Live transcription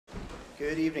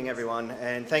Good evening, everyone,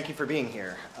 and thank you for being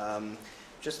here.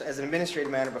 Just as an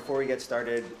administrative matter, before we get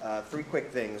started, three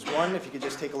quick things. One, if you could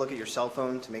just take a look at your cell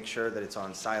phone to make sure that it's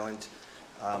on silent.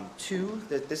 Two,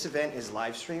 that this event is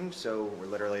live streamed, so we're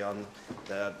literally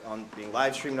being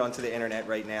live streamed onto the internet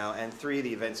right now. And three,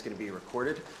 the event's going to be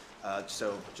recorded.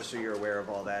 So just so you're aware of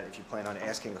all that, if you plan on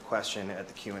asking a question at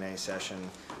the Q&A session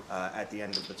at the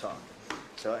end of the talk.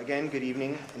 So again, good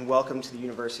evening, and welcome to the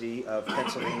University of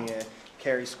Pennsylvania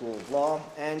Carey School of Law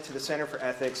and to the Center for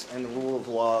Ethics and the Rule of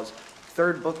Law's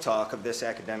third book talk of this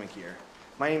academic year.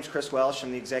 My name is Chris Welsh.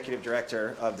 I'm the Executive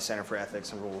Director of the Center for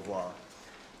Ethics and Rule of Law.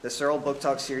 The Searle Book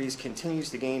Talk series continues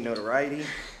to gain notoriety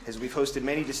as we've hosted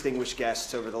many distinguished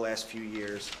guests over the last few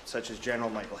years, such as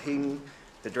General Michael Hayden,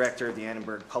 the Director of the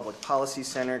Annenberg Public Policy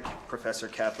Center, Professor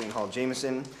Kathleen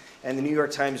Hall-Jamieson, and the New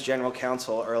York Times General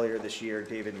Counsel earlier this year,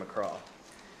 David McCraw.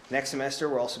 Next semester,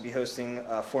 we'll also be hosting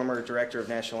former Director of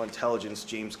National Intelligence,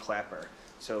 James Clapper,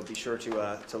 so be sure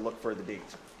to look for the date.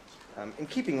 In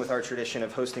keeping with our tradition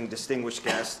of hosting distinguished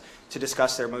guests to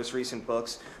discuss their most recent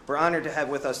books, we're honored to have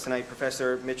with us tonight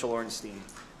Professor Mitchell Orenstein,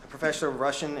 a professor of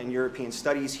Russian and European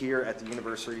Studies here at the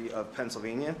University of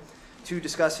Pennsylvania, to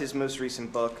discuss his most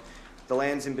recent book, The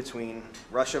Lands in Between,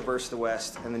 Russia versus the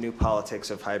West and the New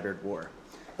Politics of Hybrid War.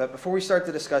 But before we start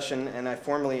the discussion, and I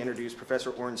formally introduce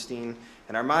Professor Orenstein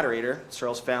and our moderator,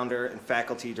 Searle's founder and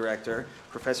faculty director,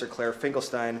 Professor Claire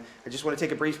Finkelstein, I just want to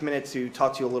take a brief minute to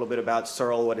talk to you a little bit about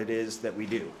Searle, what it is that we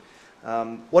do.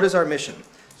 What is our mission?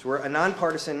 So we're a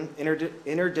nonpartisan,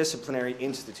 interdisciplinary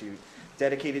institute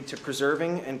dedicated to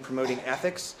preserving and promoting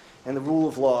ethics and the rule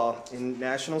of law in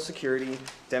national security,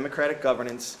 democratic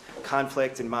governance,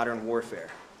 conflict, and modern warfare.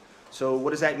 So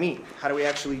what does that mean? How do we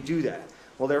actually do that?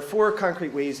 Well, there are four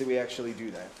concrete ways that we actually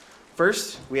do that.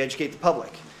 First, we educate the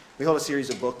public. We hold a series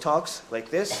of book talks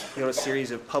like this. We hold a series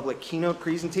of public keynote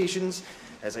presentations.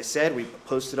 As I said, we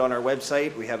posted on our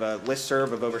website. We have a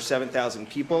listserv of over 7,000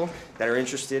 people that are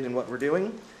interested in what we're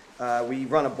doing. We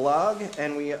run a blog,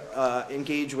 and we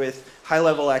engage with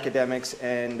high-level academics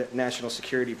and national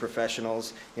security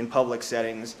professionals in public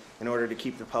settings in order to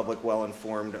keep the public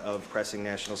well-informed of pressing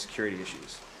national security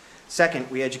issues. Second,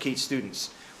 we educate students.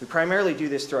 We primarily do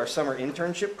this through our summer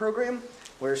internship program,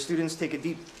 where students take a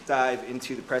deep dive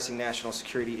into the pressing national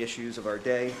security issues of our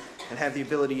day and have the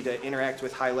ability to interact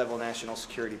with high-level national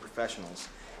security professionals.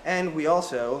 And we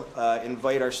also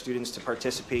invite our students to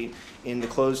participate in the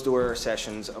closed-door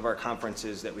sessions of our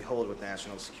conferences that we hold with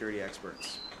national security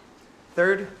experts.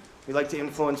 Third, we like to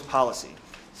influence policy.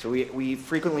 So we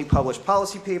frequently publish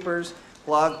policy papers,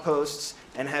 blog posts,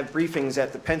 and have briefings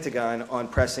at the Pentagon on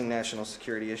pressing national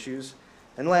security issues.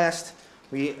 And last,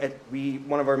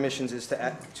 one of our missions is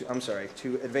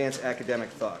to advance academic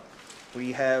thought.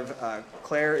 We have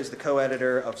Claire is the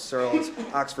co-editor of Searle's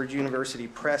Oxford University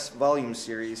Press volume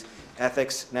series,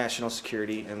 Ethics, National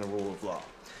Security, and the Rule of Law.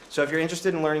 So if you're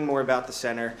interested in learning more about the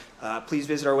center, please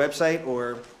visit our website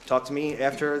or talk to me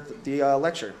after the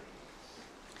lecture.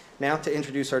 Now to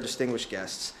introduce our distinguished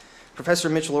guests. Professor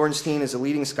Mitchell Orenstein is a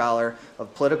leading scholar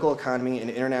of political economy and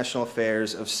international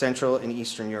affairs of Central and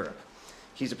Eastern Europe.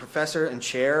 He's a professor and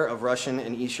chair of Russian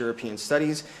and East European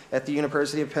Studies at the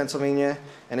University of Pennsylvania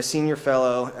and a senior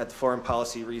fellow at the Foreign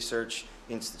Policy Research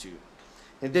Institute.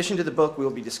 In addition to the book we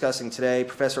will be discussing today,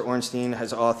 Professor Orenstein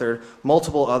has authored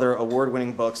multiple other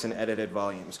award-winning books and edited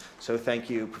volumes. So thank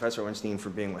you, Professor Orenstein, for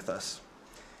being with us.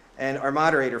 And our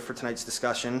moderator for tonight's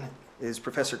discussion is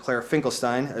Professor Claire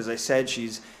Finkelstein. As I said,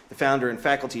 she's the founder and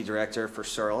faculty director for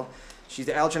Searle. She's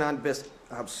the Algernon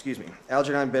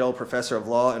Biddle Professor of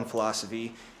Law and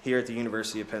Philosophy here at the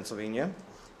University of Pennsylvania.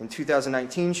 In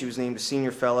 2019, she was named a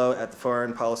Senior Fellow at the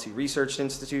Foreign Policy Research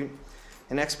Institute.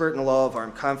 An expert in the law of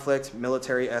armed conflict,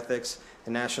 military ethics,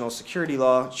 and national security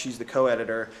law, she's the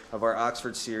co-editor of our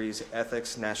Oxford series,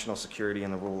 Ethics, National Security,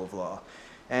 and the Rule of Law.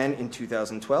 And in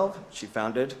 2012, she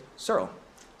founded Searle.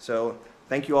 So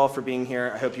thank you all for being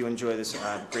here. I hope you enjoy this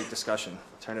great discussion.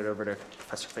 I'll turn it over to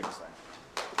Professor Finkelstein.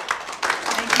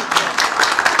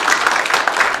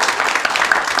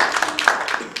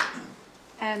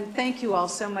 And thank you all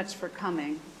so much for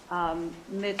coming.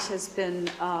 Mitch has been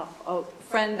a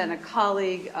friend and a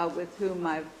colleague with whom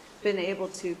I've been able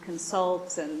to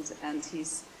consult, and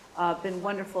he's been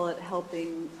wonderful at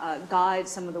helping guide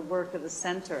some of the work of the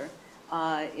center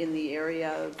in the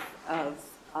area of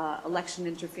election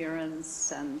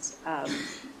interference and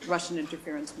Russian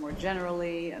interference more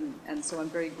generally. And so I'm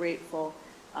very grateful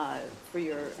for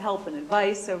your help and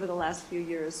advice over the last few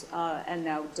years, and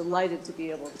now delighted to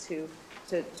be able to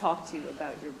talk to you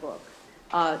about your book.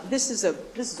 This is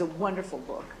a wonderful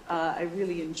book. I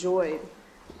really enjoyed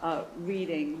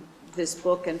reading this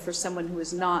book, and for someone who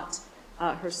is not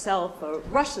herself a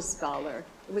Russia scholar,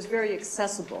 it was very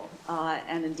accessible.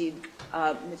 And indeed,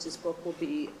 Mitch's book will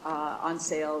be on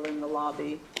sale in the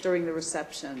lobby during the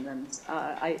reception. And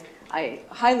I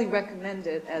highly recommend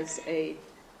it as a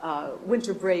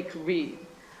winter break read.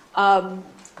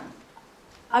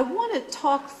 I want to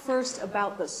talk first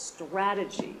about the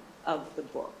strategy of the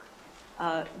book,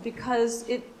 because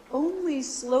it only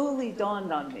slowly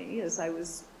dawned on me as I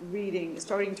was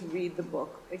starting to read the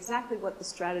book, exactly what the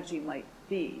strategy might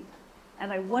be.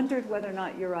 And I wondered whether or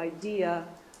not your idea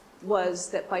was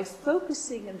that by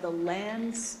focusing on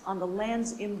the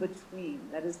lands in between,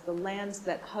 that is, the lands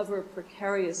that hover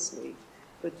precariously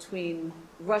between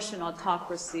Russian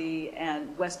autocracy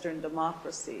and Western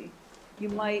democracy, you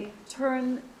might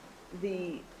turn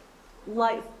the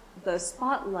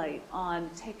spotlight on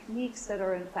techniques that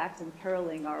are in fact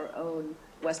imperiling our own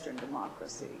Western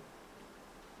democracy.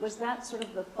 Was that sort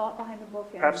of the thought behind the book?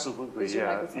 And absolutely,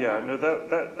 yeah. No,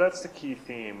 that's the key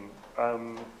theme.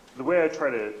 The way I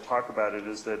try to talk about it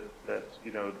is that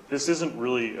this isn't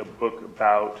really a book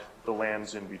about the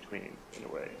lands in between, in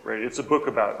a way, right? It's a book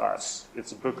about us.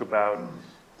 It's a book about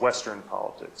Western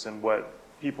politics and what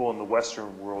people in the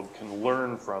Western world can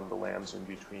learn from the lands in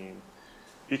between.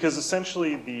 Because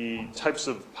essentially the types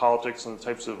of politics and the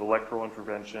types of electoral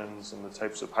interventions and the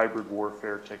types of hybrid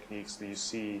warfare techniques that you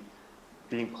see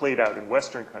being played out in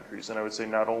Western countries, and I would say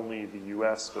not only the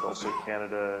US, but also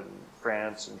Canada, and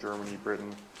France, and Germany,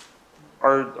 Britain,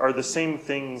 are the same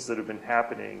things that have been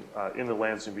happening in the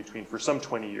lands in between for some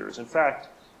 20 years. In fact,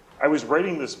 I was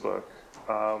writing this book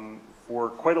for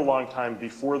quite a long time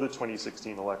before the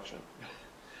 2016 election.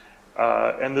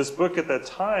 And this book at that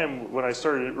time, when I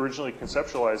started originally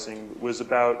conceptualizing, was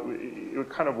about,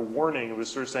 kind of a warning. It was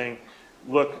sort of saying,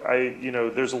 look,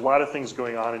 there's a lot of things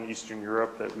going on in Eastern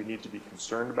Europe that we need to be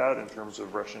concerned about in terms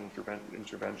of Russian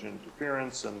intervention,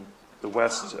 interference, and the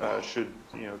West should,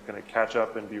 kind of catch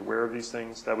up and be aware of these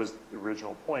things. That was the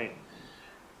original point.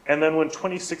 And then when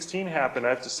 2016 happened, I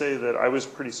have to say that I was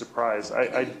pretty surprised.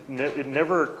 It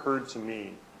never occurred to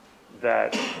me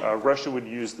that Russia would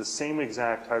use the same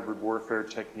exact hybrid warfare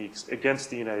techniques against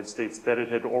the United States that it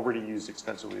had already used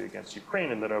extensively against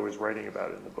Ukraine and that I was writing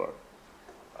about in the book.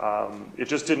 It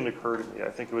just didn't occur to me. I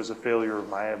think it was a failure of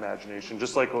my imagination.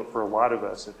 Just like for a lot of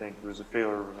us, I think it was a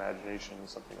failure of imagination and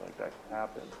something like that could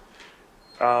happen.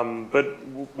 But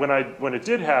when it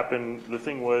did happen, the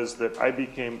thing was that I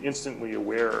became instantly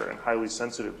aware and highly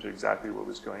sensitive to exactly what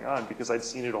was going on because I'd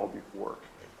seen it all before.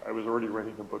 I was already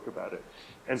writing a book about it.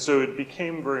 And so it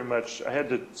became very much, I had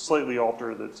to slightly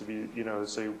alter that to be,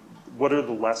 say, what are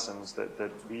the lessons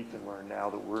that we can learn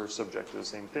now that we're subject to the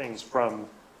same things from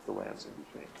the lands in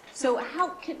between. So how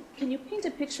can you paint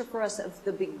a picture for us of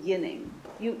the beginning?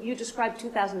 You described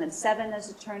 2007 as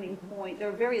a turning point. There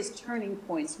are various turning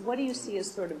points. What do you see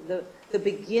as sort of the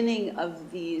beginning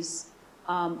of these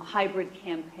hybrid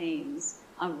campaigns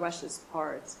on Russia's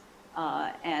part,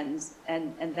 and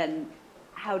then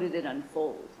how did it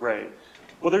unfold? Right.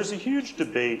 Well, there's a huge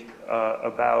debate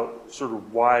about sort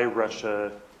of why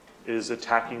Russia is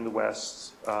attacking the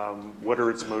West. What are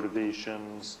its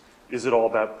motivations? Is it all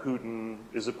about Putin?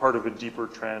 Is it part of a deeper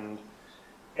trend?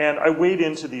 And I wade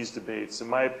into these debates. In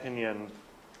my opinion,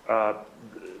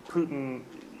 Putin,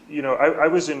 I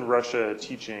was in Russia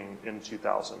teaching in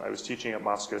 2000. I was teaching at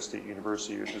Moscow State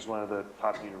University, which is one of the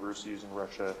top universities in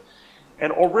Russia.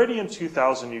 And already in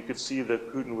 2000, you could see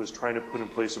that Putin was trying to put in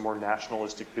place a more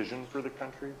nationalistic vision for the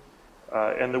country.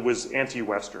 And that was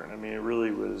anti-Western. I mean, it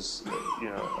really was,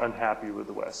 unhappy with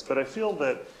the West. But I feel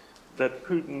that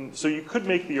Putin, so you could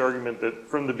make the argument that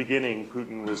from the beginning,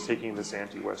 Putin was taking this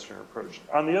anti-Western approach.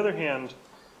 On the other hand,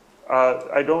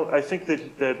 I think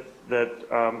that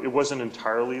it wasn't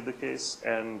entirely the case,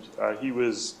 and he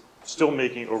was still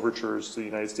making overtures to the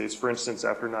United States, for instance,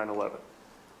 after 9/11,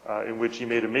 in which he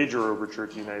made a major overture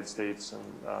to the United States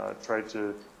and tried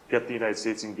to get the United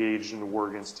States engaged in a war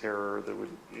against terror that would,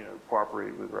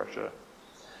 cooperate with Russia.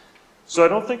 So I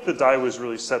don't think the die was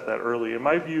really set that early. In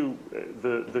my view,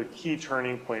 the key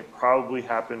turning point probably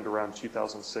happened around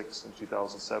 2006 and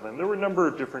 2007. There were a number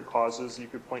of different causes you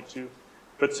could point to,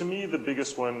 but to me, the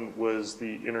biggest one was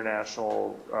the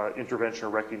international intervention or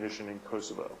recognition in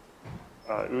Kosovo.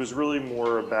 It was really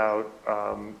more about,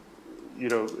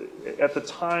 at the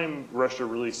time, Russia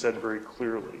really said very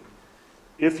clearly,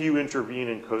 if you intervene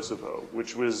in Kosovo,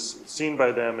 which was seen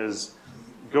by them as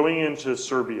going into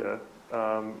Serbia,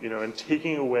 and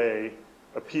taking away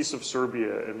a piece of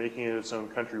Serbia and making it its own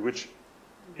country, which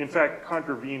in fact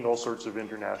contravened all sorts of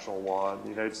international law. And the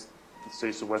United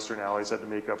States and Western allies had to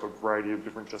make up a variety of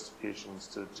different justifications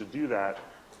to do that.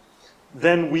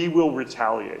 then we will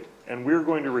retaliate. And we're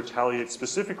going to retaliate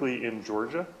specifically in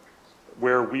Georgia,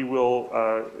 where we will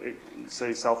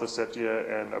say South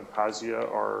Ossetia and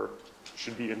Abkhazia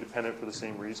should be independent for the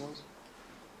same reasons.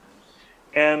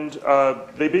 And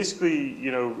they basically,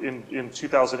 in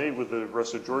 2008 with the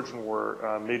Russo-Georgian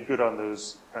War, made good on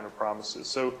those kind of promises.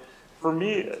 So for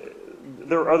me,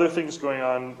 there are other things going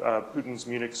on. Putin's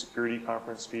Munich Security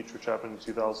Conference speech, which happened in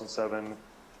 2007,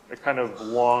 a kind of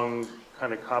long,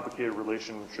 kind of complicated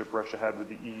relationship Russia had with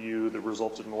the EU that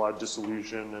resulted in a lot of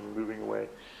disillusion and moving away.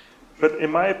 But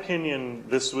in my opinion,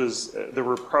 there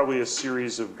were probably a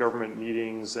series of government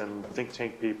meetings and think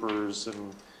tank papers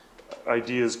and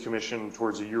ideas commissioned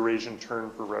towards a Eurasian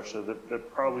turn for Russia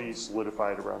that probably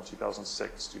solidified around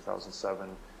 2006, 2007.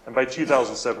 And by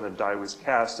 2007, the die was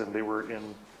cast, and they were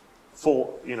in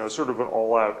full, sort of an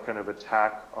all-out kind of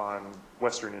attack on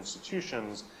Western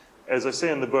institutions. As I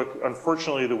say in the book,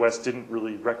 unfortunately, the West didn't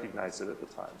really recognize it at the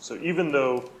time. So even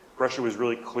though Russia was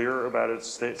really clear about its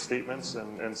statements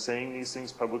and saying these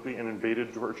things publicly and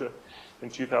invaded Georgia in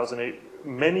 2008,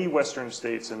 many Western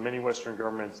states and many Western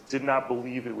governments did not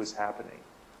believe it was happening,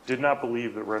 did not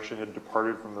believe that Russia had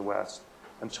departed from the West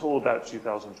until about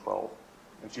 2012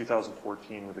 and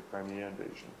 2014 with the Crimea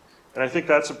invasion. And I think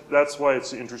that's why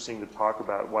it's interesting to talk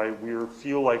about why we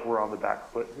feel like we're on the back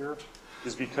foot here,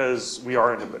 is because we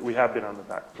have been on the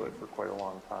back foot for quite a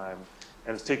long time.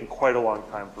 And it's taken quite a long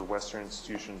time for Western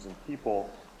institutions and people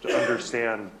to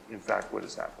understand, in fact, what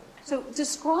is happening. So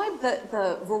describe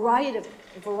the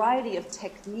variety of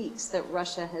techniques that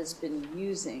Russia has been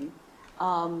using.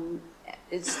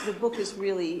 The book is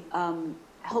really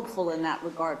helpful in that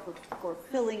regard for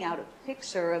filling out a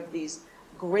picture of these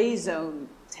gray zone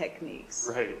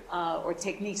techniques, right. Or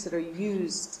techniques that are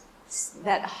used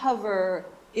that hover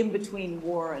in between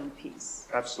war and peace.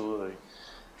 Absolutely.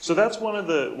 So that's one of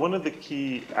the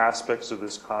key aspects of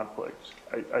this conflict,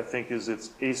 I think, is its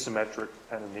asymmetric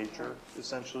kind of nature,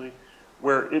 essentially,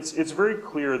 where it's very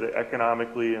clear that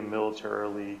economically and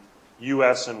militarily,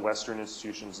 U.S. and Western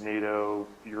institutions, NATO,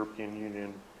 European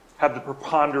Union, have the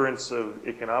preponderance of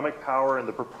economic power and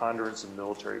the preponderance of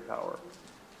military power.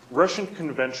 Russian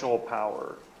conventional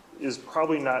power is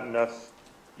probably not enough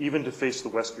even to face the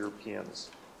West Europeans.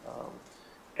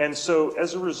 And so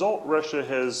as a result, Russia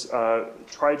has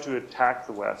tried to attack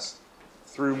the West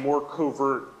through more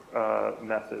covert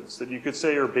methods that you could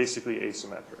say are basically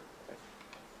asymmetric. Right?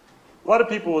 A lot of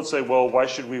people would say, well, why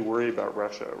should we worry about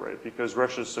Russia, right? Because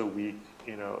Russia is so weak,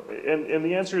 And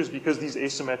the answer is because these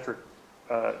asymmetric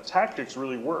tactics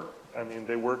really work. I mean,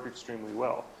 they work extremely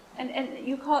well. And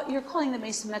you're calling them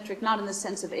asymmetric, not in the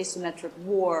sense of asymmetric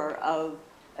war of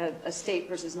a state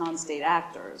versus non-state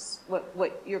actors.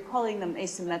 What you're calling them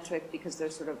asymmetric because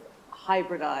they're sort of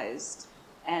hybridized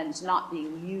and not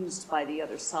being used by the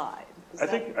other side. I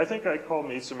think I call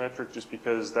them asymmetric just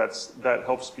because that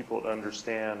helps people to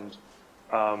understand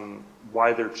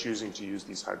why they're choosing to use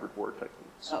these hybrid war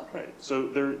techniques. Okay. Right? So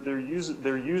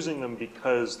they're using them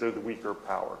because they're the weaker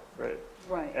power, right?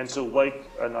 Right. And so, like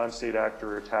a non-state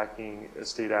actor attacking a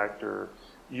state actor,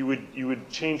 you would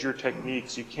change your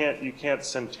techniques. You can't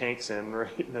send tanks in,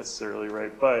 right, necessarily,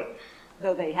 right? But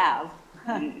though they have.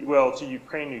 Well, to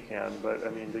Ukraine you can, but I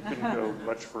mean they couldn't go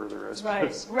much further, I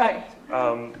suppose. Right.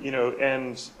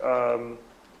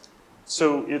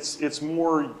 So it's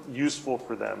more useful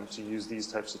for them to use these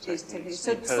types of techniques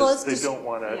so because they don't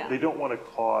want to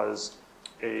cause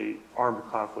a armed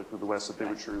conflict with the West that they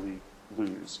would surely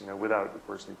lose, without, of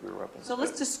course, nuclear weapons. So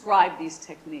let's describe these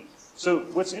techniques. So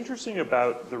what's interesting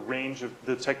about the range of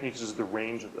the techniques is the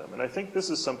range of them. And I think this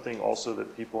is something also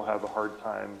that people have a hard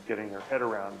time getting their head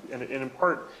around. And in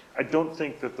part, I don't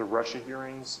think that the Russia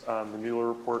hearings, the Mueller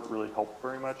report, really helped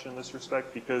very much in this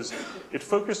respect because it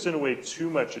focused in a way too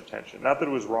much attention. Not that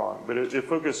it was wrong, but it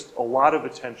focused a lot of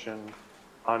attention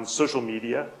on social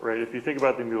media, right? If you think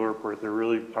about the Mueller report, they're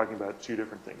really talking about two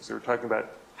different things. They were talking about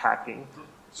hacking.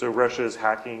 So Russia is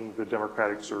hacking the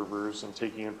democratic servers and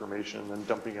taking information and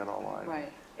dumping it online.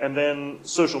 Right. And then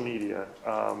social media,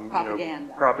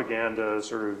 propaganda,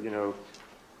 sort of,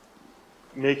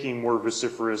 making more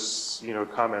vociferous,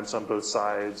 comments on both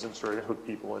sides and sort of hook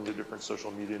people into different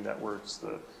social media networks,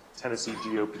 the Tennessee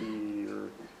GOP or,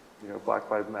 Black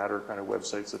Lives Matter kind of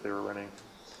websites that they were running.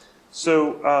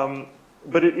 So,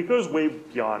 but it goes way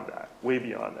beyond that,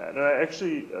 And I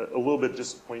actually a little bit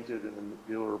disappointed in the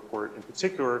Mueller report in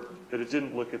particular that it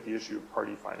didn't look at the issue of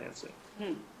party financing.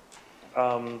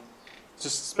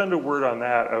 Just spend a word on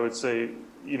that, I would say,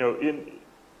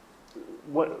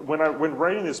 when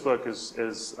writing this book,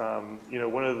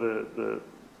 one of the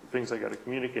things I got to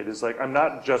communicate is like, I'm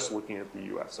not just looking at the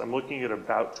US, I'm looking at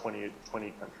about 20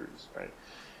 countries, right?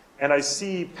 And I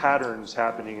see patterns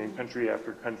happening in country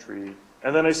after country,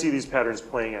 and then I see these patterns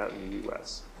playing out in the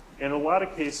US. In a lot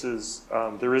of cases,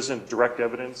 there isn't direct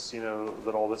evidence,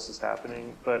 that all this is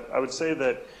happening, but I would say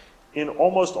that in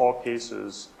almost all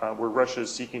cases where Russia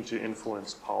is seeking to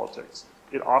influence politics,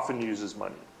 it often uses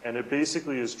money. And it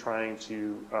basically is trying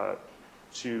to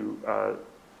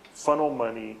funnel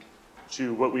money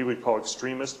to what we would call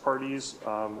extremist parties,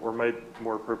 or might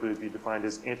more appropriately be defined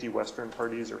as anti-Western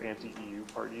parties or anti-EU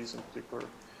parties in particular.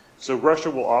 So Russia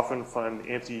will often fund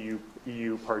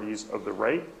anti-EU parties of the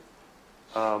right,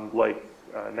 like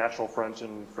National Front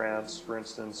in France, for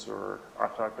instance, or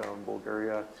Ataka in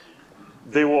Bulgaria.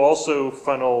 They will also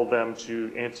funnel them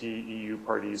to anti-EU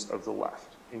parties of the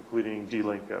left, including Die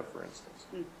Linke, for instance.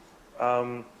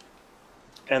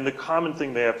 And the common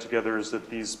thing they have together is that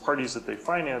these parties that they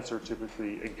finance are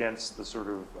typically against the sort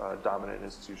of dominant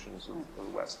institutions of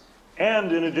the West.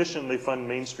 And in addition, they fund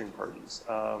mainstream parties.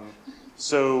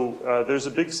 So there's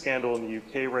a big scandal in the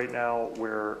UK right now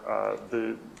where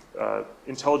the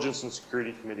Intelligence and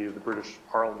Security Committee of the British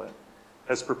Parliament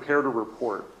has prepared a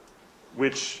report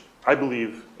which I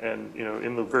believe, and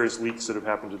in the various leaks that have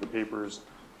happened to the papers,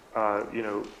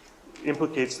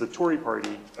 implicates the Tory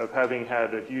party of having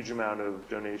had a huge amount of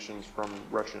donations from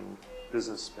Russian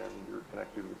businessmen who are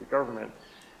connected with the government.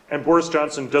 And Boris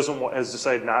Johnson has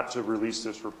decided not to release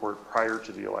this report prior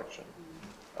to the election,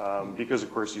 because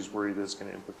of course he's worried that it's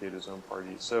going to implicate his own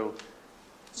party. So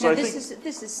now, I this think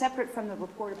is separate from the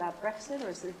report about Brexit,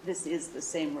 or this is the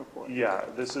same report? Yeah,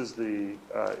 this is the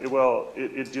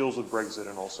it deals with Brexit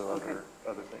and also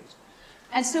other things.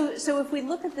 And so if we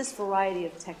look at this variety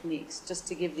of techniques, just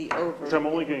to give the overview. Which I'm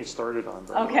only getting started on.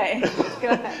 Okay, go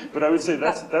ahead. But I would say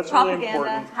that's really propaganda,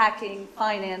 important. hacking,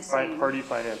 financing. Party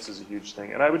finance is a huge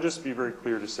thing. And I would just be very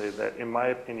clear to say that, in my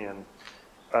opinion,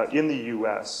 in the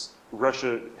US,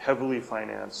 Russia heavily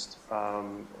financed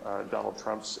Donald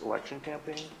Trump's election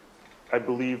campaign. I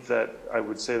believe that I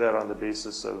would say that on the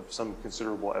basis of some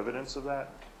considerable evidence of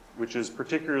that, which is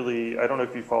particularly, I don't know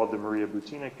if you followed the Maria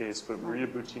Butina case, but Maria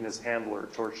Butina's handler,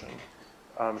 Torshin,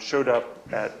 showed up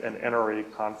at an NRA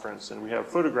conference, and we have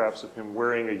photographs of him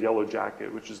wearing a yellow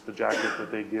jacket, which is the jacket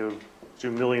that they give to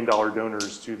 $1 million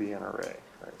donors to the NRA.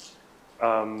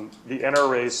 Right? The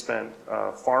NRA spent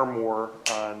far more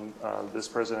on this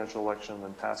presidential election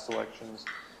than past elections,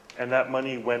 and that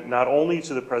money went not only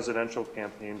to the presidential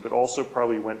campaign, but also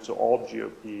probably went to all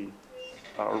GOP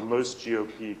or most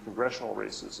GOP congressional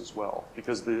races as well,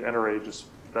 because the NRA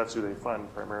that's who they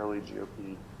fund, primarily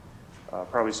GOP,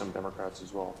 probably some Democrats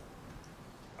as well.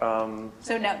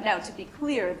 So now, to be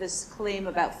clear, this claim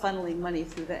about funneling money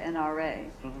through the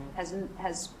NRA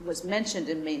was mentioned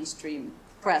in mainstream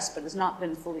press, but has not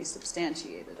been fully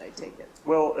substantiated, I take it.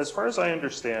 Well, as far as I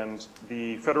understand,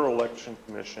 the Federal Election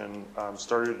Commission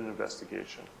started an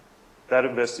investigation. That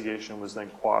investigation was then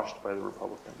quashed by the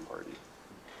Republican Party.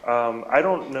 I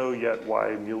don't know yet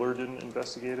why Mueller didn't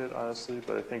investigate it, honestly,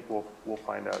 but I think we'll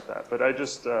find out that. But I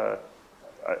just,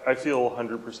 I feel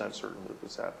 100% certain that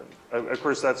this happened. Of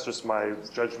course, that's just my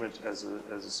judgment as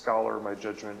a scholar. My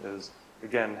judgment is,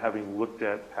 again, having looked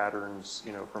at patterns,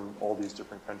 from all these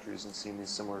different countries and seen these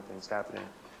similar things happening.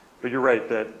 But you're right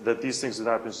that these things have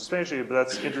not been substantiated, but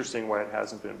that's interesting why it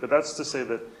hasn't been. But that's to say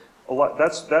that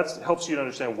that helps you to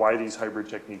understand why these hybrid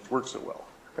techniques work so well.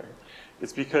 Okay?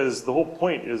 It's because the whole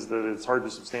point is that it's hard to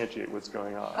substantiate what's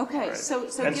going on. Okay, right? so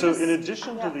in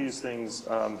addition to these things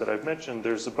that I've mentioned,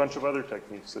 there's a bunch of other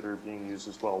techniques that are being used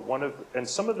as well.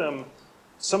 Some of them,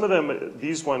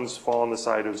 these ones fall on the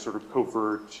side of sort of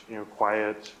covert,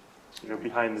 quiet,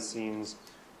 behind the scenes.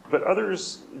 But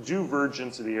others do verge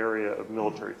into the area of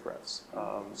military threats.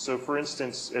 So, for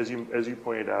instance, as you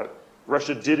pointed out,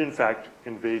 Russia did in fact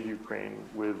invade Ukraine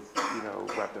with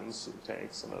weapons and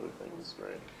tanks and other things,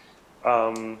 right?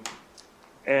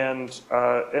 And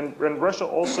Russia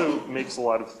also makes a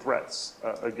lot of threats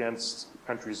against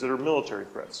countries that are military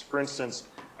threats. For instance,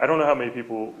 I don't know how many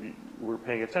people were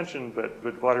paying attention, but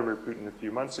Vladimir Putin a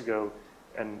few months ago,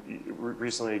 and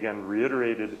recently again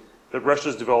reiterated, that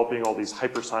Russia's developing all these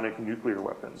hypersonic nuclear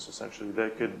weapons, essentially,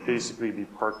 that could basically be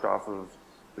parked off of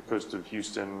the coast of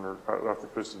Houston or off the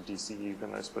coast of DC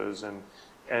even, I suppose, and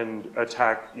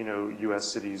attack, U.S.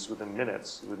 cities within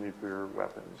minutes with nuclear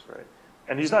weapons, right?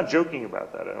 And he's not joking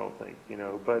about that, I don't think,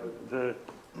 But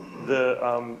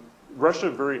Russia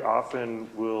very often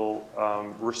will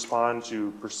respond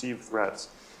to perceived threats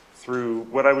through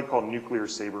what I would call nuclear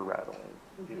saber rattling,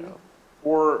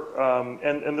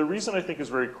 And the reason I think is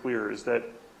very clear is that,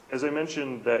 as I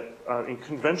mentioned, that in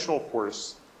conventional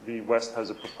force, the West has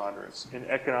a preponderance. In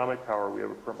economic power, we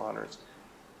have a preponderance.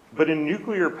 But in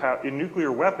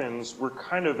nuclear weapons, we're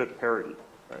kind of at parity,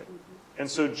 right? And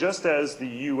so just as the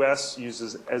US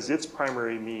uses as its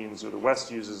primary means, or the West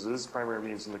uses as its primary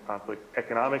means in the conflict,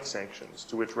 economic sanctions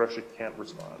to which Russia can't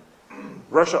respond,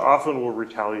 Russia often will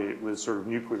retaliate with sort of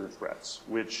nuclear threats,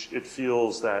 which it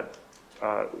feels that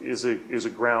is a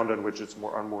ground on which it's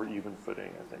on more even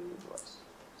footing, I think, with the West.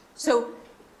 So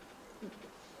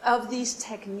of these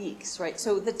techniques, right?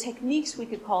 So the techniques we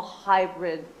could call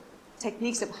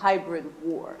techniques of hybrid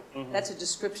war. Mm-hmm. That's a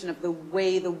description of the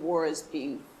way the war is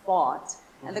being fought.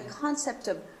 Mm-hmm. And the concept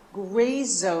of gray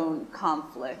zone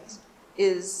conflict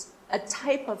is a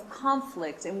type of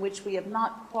conflict in which we have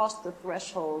not crossed the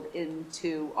threshold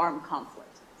into armed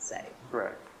conflict, say.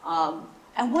 Correct.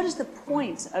 And what is the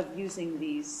point of using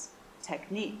these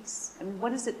techniques? I mean,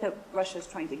 what is it that Russia is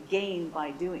trying to gain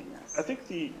by doing this? I think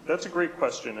that's a great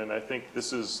question, and I think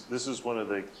this is one of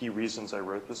the key reasons I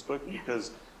wrote this book,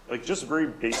 because like just very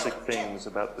basic things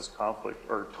about this conflict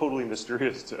are totally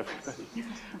mysterious to everybody.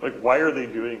 Like, why are they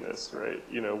doing this, right?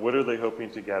 You know, what are they hoping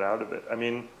to get out of it? I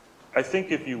mean, I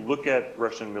think if you look at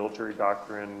Russian military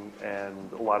doctrine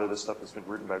and a lot of this stuff that's been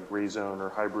written about gray zone or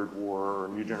hybrid war or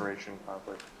new generation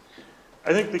conflict,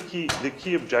 I think the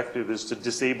key objective is to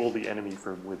disable the enemy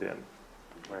from within,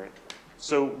 right?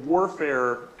 So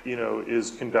warfare, you know,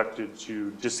 is conducted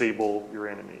to disable your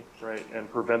enemy, right,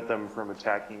 and prevent them from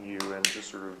attacking you and to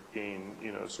sort of gain,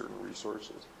 you know, certain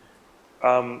resources.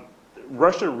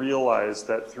 Russia realized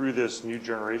that through this new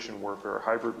generation warfare,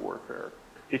 hybrid warfare,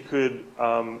 it could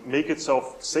make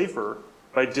itself safer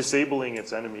by disabling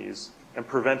its enemies and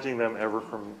preventing them ever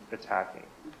from attacking.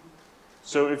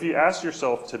 So if you ask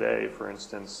yourself today, for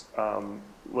instance,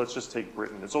 let's just take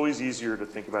Britain. It's always easier to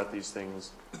think about these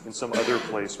things in some other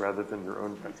place rather than your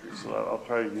own country. So I'll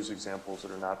try to use examples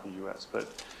that are not the US.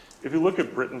 But if you look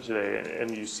at Britain today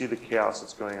and you see the chaos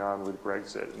that's going on with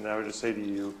Brexit, and I would just say to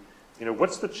you, you know,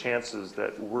 what's the chances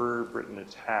that were Britain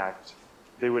attacked,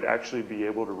 they would actually be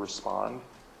able to respond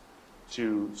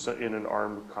to in an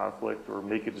armed conflict or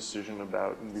make a decision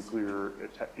about nuclear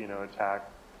attack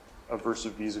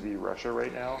versus vis-a-vis Russia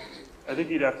right now? I think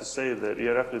you'd have to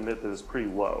admit that it's pretty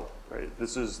low, right?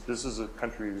 This is a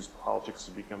country whose politics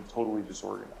have become totally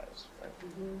disorganized, right?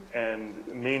 Mm-hmm. And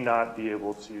may not be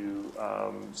able to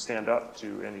stand up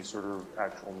to any sort of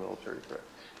actual military threat.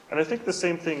 And I think the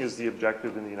same thing is the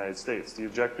objective in the United States. The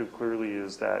objective clearly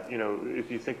is that, you know,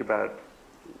 if you think about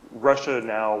Russia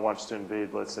now wants to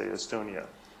invade, let's say, Estonia,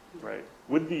 right?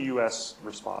 Would the US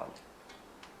respond?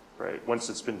 Right, once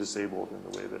it's been disabled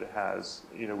in the way that it has.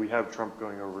 You know, we have Trump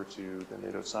going over to the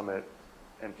NATO summit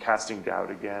and casting doubt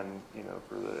again, you know,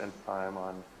 for the nth time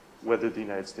on whether the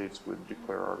United States would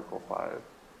declare Article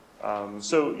 5.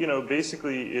 So, you know,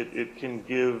 basically it can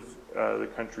give the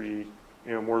country,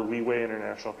 you know, more leeway in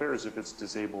international affairs if it's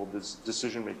disabled its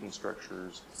decision-making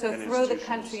structures. So throw the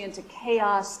country into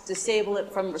chaos, disable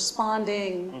it from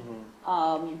responding,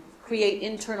 mm-hmm. Create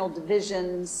internal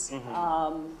divisions,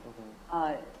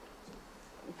 mm-hmm.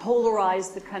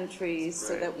 Polarize the country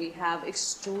so that we have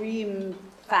extreme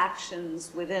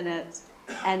factions within it,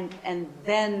 and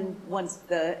then once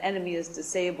the enemy is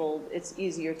disabled, it's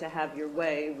easier to have your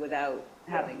way without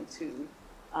having to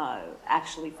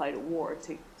actually fight a war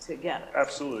to get it.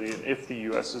 Absolutely. And if the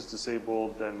U.S. is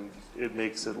disabled, then it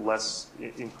makes it less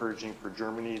encouraging for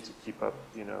Germany to keep up,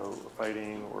 you know,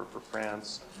 fighting, or for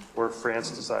France, or if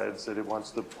France decides that it wants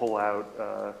to pull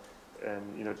out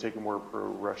and, you know, take a more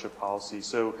pro-Russia policy.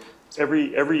 So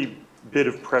every bit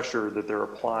of pressure that they're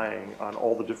applying on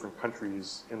all the different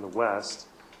countries in the West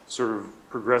sort of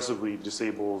progressively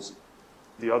disables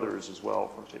the others as well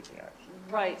from taking action.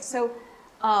 Right. So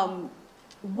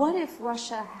what if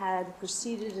Russia had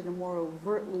proceeded in a more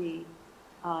overtly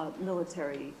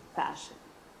military fashion?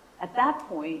 At that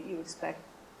point, you expect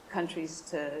countries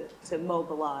to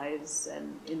mobilize,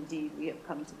 and indeed we have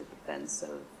come to the defense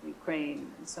of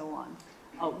Ukraine and so on,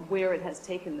 where it has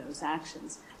taken those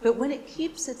actions. But when it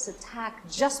keeps its attack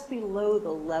just below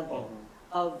the level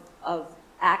of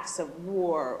acts of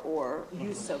war or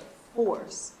use of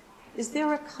force, is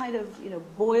there a kind of, you know,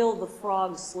 boil the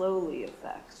frog slowly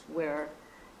effect where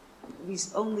we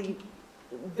only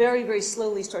very, very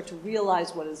slowly start to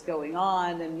realize what is going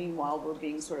on, and meanwhile we're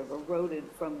being sort of eroded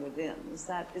from within? Is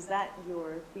that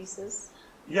your thesis?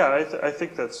 Yeah, I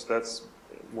think that's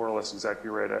more or less exactly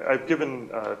right. I've given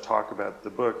a talk about the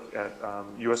book at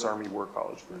U.S. Army War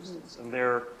College, for instance, and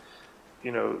there,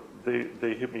 you know,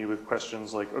 they hit me with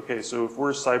questions like, okay, so if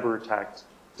we're cyber attacked,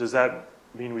 does that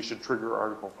mean we should trigger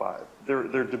Article 5.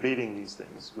 They're debating these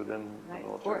things within the Right,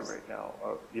 military right now.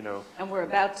 You know, And we're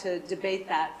about to debate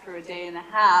that for a day and a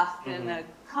half in Mm-hmm. a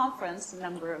conference. A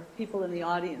number of people in the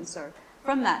audience are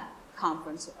from that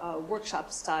conference, a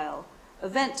workshop-style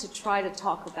event to try to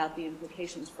talk about the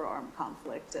implications for armed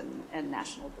conflict and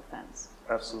national defense.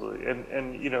 absolutely.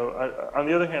 And you know, on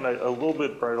the other hand, I a little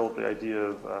bit bridled the idea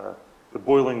of the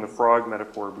boiling the frog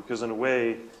metaphor, because in a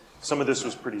way, some of this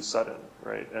was pretty sudden,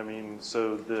 right? I mean,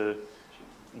 so the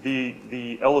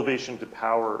elevation to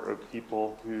power of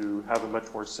people who have a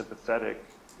much more sympathetic,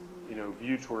 you know,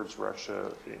 view towards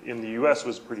Russia in the U.S.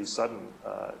 was pretty sudden,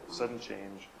 sudden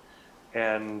change,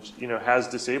 and you know, has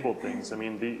disabled things. I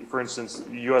mean, for instance,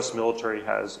 the U.S. military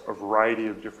has a variety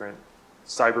of different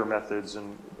cyber methods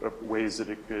and ways that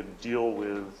it could deal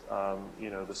with, you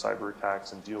know, the cyber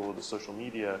attacks and deal with the social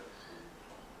media.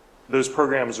 Those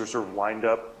programs are sort of lined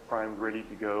up, primed, ready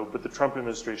to go, but the Trump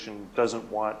administration doesn't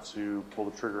want to pull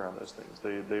the trigger on those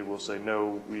things. They will say,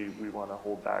 no, we want to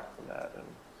hold back from that. And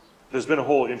there's been a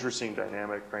whole interesting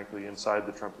dynamic, frankly, inside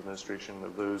the Trump administration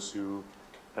of those who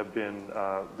have been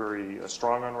very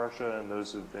strong on Russia and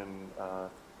those who've been,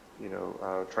 you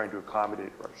know, trying to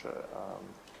accommodate Russia.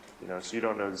 You know, so you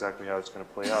don't know exactly how it's going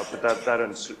to play out, but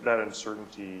that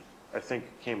uncertainty, I think,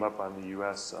 came up on the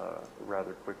U.S.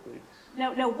 Rather quickly.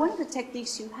 Now, one of the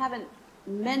techniques you haven't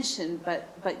mentioned,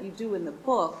 but you do in the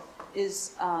book,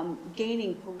 is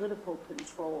gaining political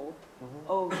control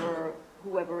over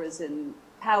whoever is in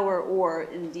power, or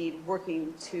indeed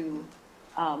working to,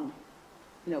 you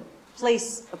know,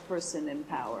 place a person in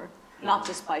power, not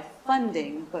just by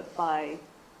funding, but by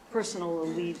personal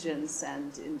allegiance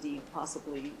and indeed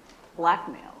possibly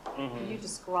blackmail. Can you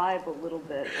describe a little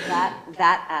bit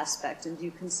that aspect, and do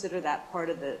you consider that part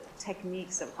of the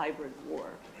techniques of hybrid war?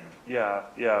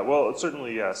 Yeah. Well,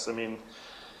 certainly yes. I mean,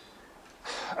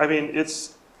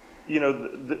 it's, you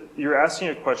know, you're asking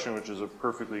a question which is a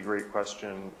perfectly great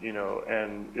question, you know,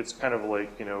 and it's kind of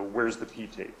like, you know, where's the P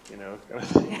tape, you know, kind of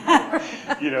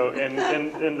thing. You know,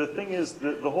 and the thing is,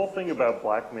 the whole thing about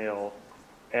blackmail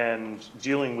and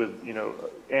dealing with, you know,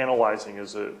 analyzing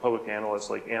as a public analyst,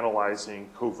 like analyzing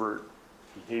covert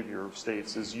behavior of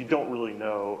states, is you don't really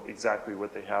know exactly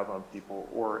what they have on people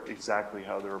or exactly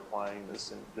how they're applying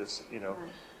this, you know. Right.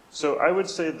 So I would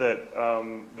say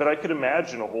that, but I could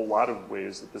imagine a whole lot of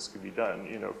ways that this could be done.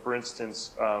 You know, for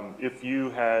instance, if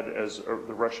you had, as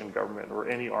the Russian government or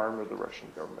any arm of the Russian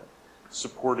government,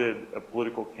 supported a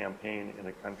political campaign in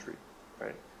a country,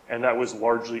 right, and that was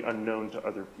largely unknown to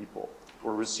other people,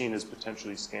 or was seen as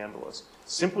potentially scandalous,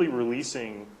 simply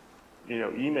releasing, you know,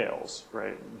 emails,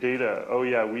 right, data, oh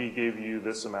yeah, we gave you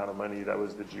this amount of money, that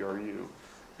was the GRU,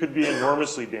 could be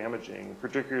enormously damaging,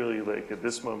 particularly like at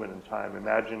this moment in time.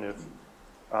 Imagine if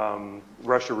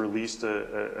Russia released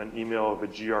an email of a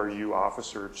GRU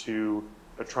officer to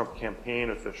a Trump campaign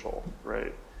official,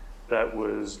 right, that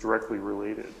was directly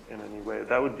related in any way.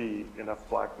 That would be enough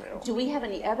blackmail. Do we have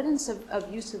any evidence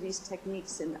of use of these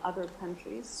techniques in other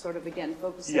countries, sort of, again,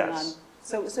 focusing Yes.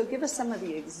 on, so give us some of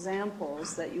the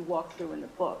examples that you walk through in the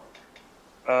book.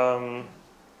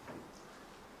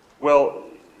 Well,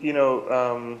 you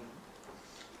know,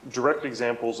 direct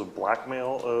examples of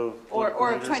blackmail of or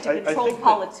trying to control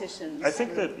politicians. I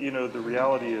think that, you know, the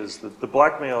reality is that the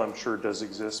blackmail, I'm sure, does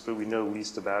exist, but we know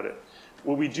least about it.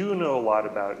 What we do know a lot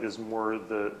about is more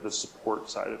the support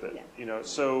side of it. Yeah. You know,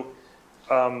 so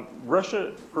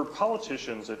Russia, for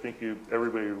politicians, I think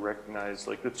everybody would recognize,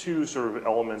 like, the two sort of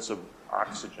elements of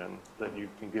oxygen that you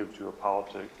can give to a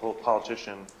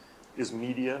politician is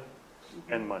media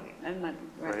and money. And money,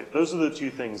 right. Those are the two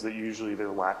things that usually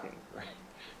they're lacking, right?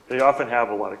 They often have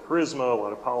a lot of charisma, a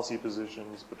lot of policy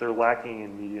positions, but they're lacking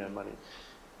in media and money.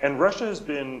 And Russia has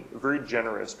been very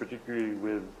generous, particularly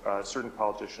with certain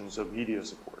politicians, of media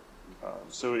support.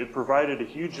 So it provided a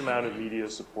huge amount of media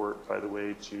support, by the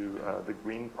way, to the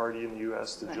Green Party in the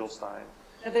U.S., to Jill Stein.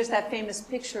 Now, there's that famous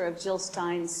picture of Jill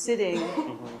Stein sitting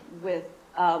with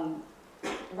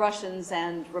Russians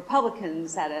and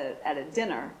Republicans at a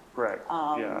dinner. Correct.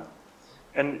 Yeah.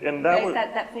 And that was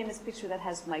that famous picture that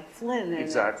has Mike Flynn and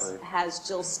exactly. It has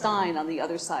Jill Stein on the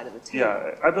other side of the table.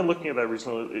 Yeah, I've been looking at that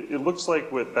recently. It looks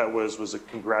like what that was a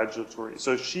congratulatory.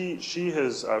 So she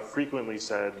has frequently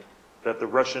said that the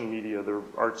Russian media, the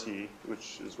RT,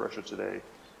 which is Russia Today,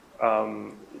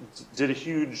 did a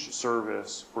huge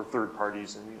service for third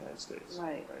parties in the United States.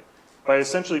 Right. By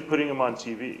essentially putting them on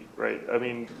TV, right? I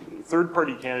mean,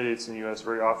 third-party candidates in the U.S.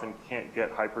 very often can't get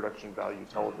high production value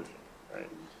television, right?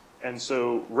 And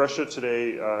so Russia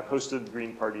Today hosted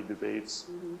Green Party debates,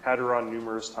 had her on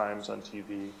numerous times on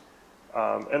TV,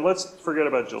 And let's forget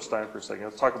about Jill Stein for a second.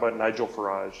 Let's talk about Nigel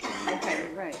Farage, Okay,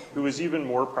 right. who is even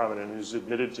more prominent, who's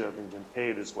admitted to having been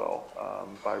paid as well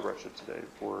by Russia Today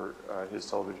for his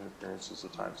television appearances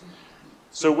at times.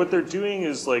 So what they're doing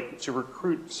is like to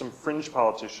recruit some fringe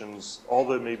politicians. All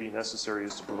that may be necessary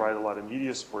is to provide a lot of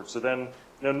media support. So then,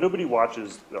 nobody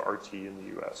watches the RT in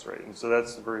the U.S., right? And so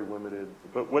that's very limited.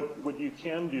 But what you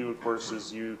can do, of course,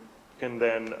 is you can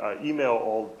then email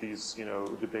all these,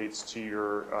 debates to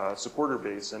your supporter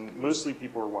base, and mostly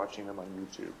people are watching them on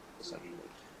YouTube, essentially.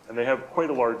 And they have quite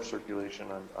a large circulation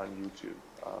on YouTube,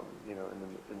 in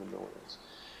the millions.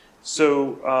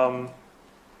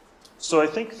 So I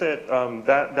think that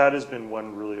that has been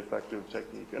one really effective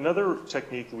technique. Another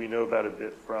technique that we know about a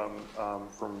bit from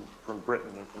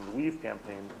Britain and from the Leave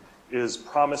campaign is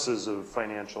promises of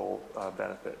financial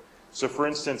benefit. So for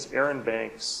instance, Aaron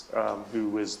Banks, who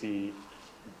was the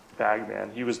bag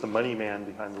man, he was the money man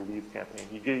behind the Leave campaign.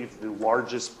 He gave the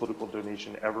largest political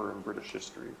donation ever in British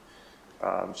history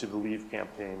to the Leave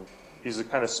campaign. He's a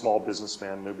kind of small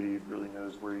businessman. Nobody really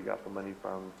knows where he got the money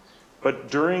from.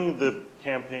 But during the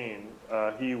campaign,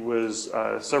 he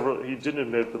didn't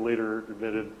admit, but later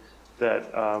admitted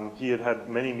that he had had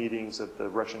many meetings at the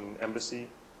Russian embassy.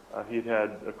 He had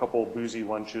had a couple boozy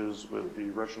lunches with the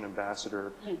Russian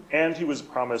ambassador, and he was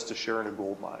promised to share in a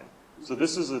gold mine. So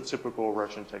this is a typical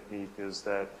Russian technique, is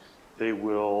that they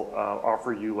will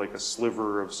offer you like a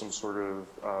sliver of some sort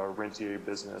of rentier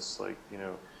business, like,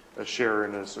 a share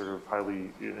in a sort of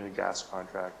in a gas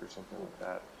contract or something like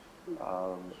that.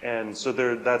 And so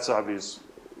that's an obvious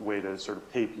way to sort of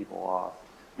pay people off.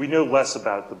 We know less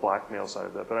about the blackmail side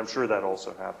of that, but I'm sure that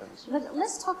also happens.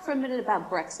 Let's talk for a minute about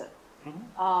Brexit.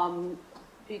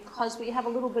 Because we have a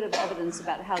little bit of evidence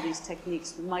about how these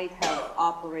techniques might have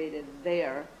operated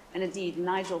there. And indeed,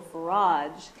 Nigel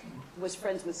Farage was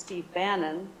friends with Steve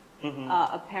Bannon,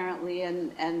 apparently,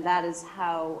 and that is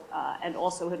how, and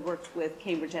also had worked with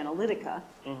Cambridge Analytica,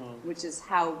 which is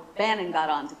how Bannon got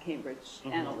onto Cambridge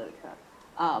Analytica,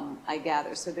 I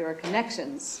gather. So there are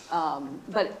connections.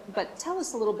 But tell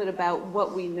us a little bit about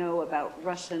what we know about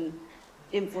Russian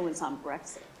influence on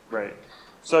Brexit. Right.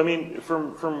 So, I mean,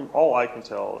 from all I can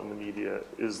tell in the media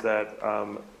is that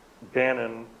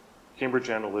Bannon, Cambridge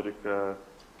Analytica,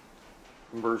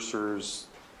 Mercer's,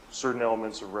 certain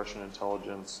elements of Russian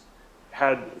intelligence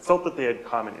felt that they had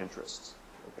common interests,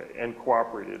 okay, and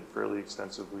cooperated fairly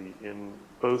extensively in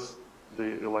both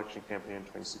the election campaign in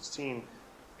 2016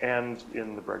 and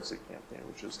in the Brexit campaign,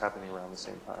 which was happening around the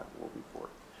same time, a little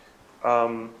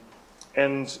before.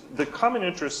 And the common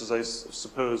interest, as I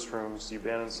suppose from Steve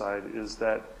Bannon's side, is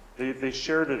that they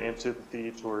shared an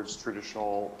antipathy towards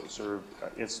traditional sort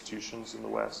of institutions in the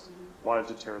West, wanted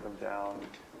to tear them down,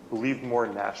 believed more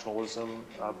in nationalism,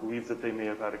 believed that they may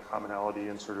have had a commonality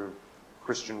in sort of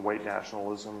Christian white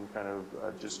nationalism kind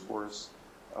of discourse,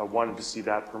 wanted to see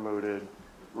that promoted,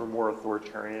 were more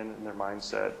authoritarian in their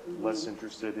mindset, less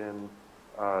interested in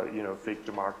fake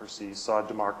democracy, saw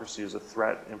democracy as a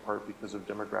threat in part because of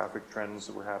demographic trends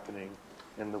that were happening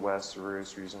in the West for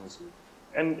various reasons,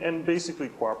 and basically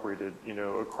cooperated,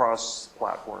 across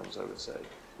platforms, I would say.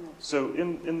 So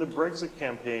in the Brexit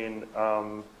campaign,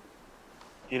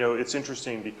 it's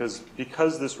interesting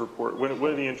because this report, one of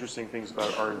the interesting things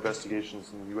about our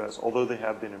investigations in the US, although they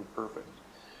have been imperfect,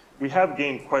 we have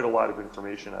gained quite a lot of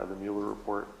information out of the Mueller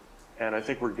report, and I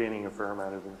think we're gaining a fair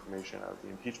amount of information out of the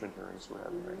impeachment hearings we're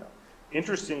having right now.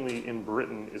 Interestingly, in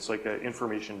Britain, it's like an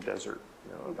information desert,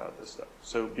 about this stuff.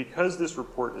 So because this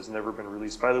report has never been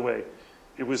released, by the way,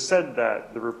 it was said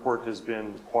that the report has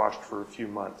been quashed for a few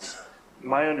months.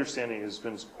 My understanding has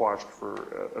been quashed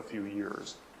for a few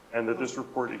years, and that this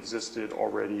report existed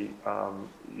already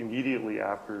immediately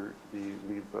after the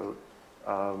Leave vote.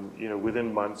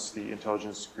 Within months, the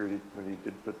Intelligence Security Committee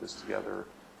did put this together,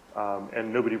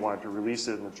 and nobody wanted to release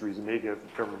it, and the Theresa May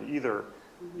government either,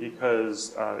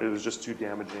 because it was just too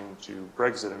damaging to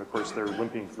Brexit. And of course, they're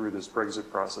limping through this Brexit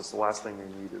process. The last thing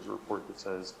they need is a report that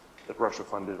says that Russia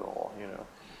funded it all,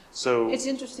 So it's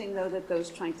interesting, though, that those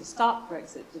trying to stop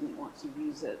Brexit didn't want to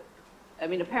use it. I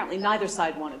mean, apparently neither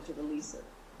side wanted to release it.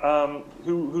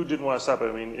 Who didn't want to stop it?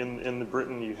 I mean, in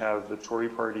Britain, you have the Tory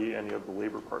party and you have the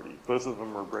Labour Party. Both of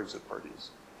them are Brexit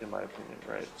parties, in my opinion,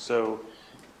 right? So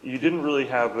you didn't really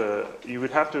have you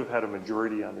would have to have had a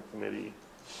majority on the committee,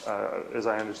 as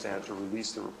I understand it, to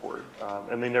release the report.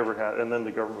 And they never had, and then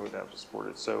the government would have to support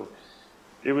it. So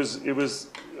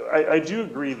I do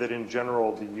agree that in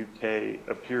general, the UK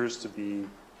appears to be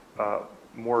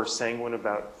more sanguine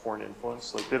about foreign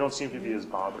influence. Like, they don't seem to be as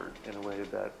bothered in a way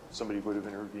that somebody would have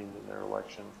intervened in their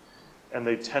election. And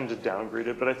they tend to downgrade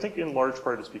it. But I think in large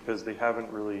part it's because they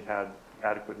haven't really had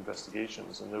adequate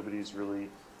investigations, and nobody's really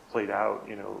played out,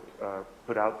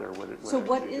 put out there what it. So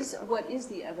what is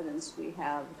the evidence we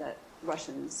have that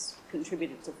Russians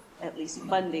contributed to at least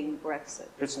funding Brexit?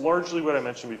 It's largely what I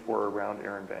mentioned before around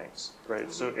Aaron Banks,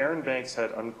 right? So Aaron Banks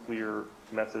had unclear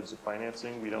methods of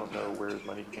financing. We don't know where his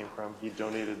money came from. He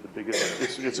donated the biggest,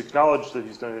 it's acknowledged that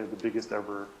he's donated the biggest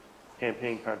ever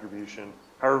campaign contribution.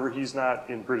 However, he's not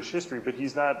in British history, but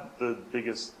he's not the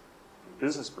biggest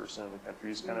business person in the country.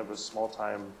 He's kind of a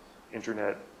small-time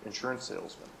internet insurance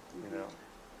salesman,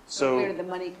 So where did the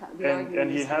money come?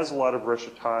 And he has a lot of Russia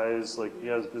ties. Like he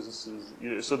has businesses.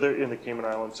 So they're in the Cayman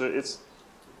Islands. So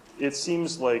it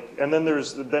seems like. And then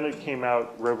it came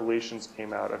out. Revelations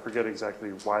came out. I forget exactly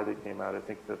why they came out. I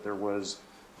think that there was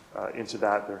into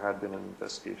that there had been an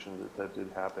investigation that did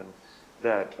happen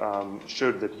that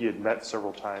showed that he had met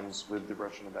several times with the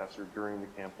Russian ambassador during the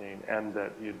campaign, and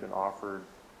that he had been offered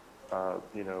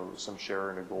some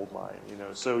share in a gold mine.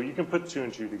 So you can put two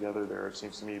and two together there. It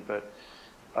seems to me, but.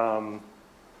 So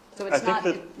it's not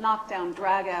knockdown,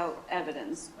 drag-out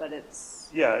evidence, but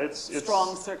it's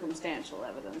strong circumstantial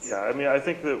evidence. Yeah, I mean, I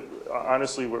think that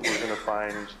honestly what we're going to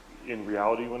find in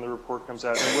reality when the report comes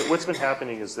out, and what's been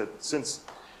happening is that since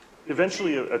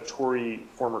eventually a Tory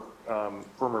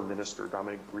former minister,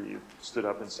 Dominic Grieve, stood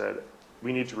up and said,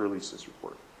 we need to release this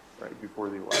report, right, before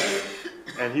the election.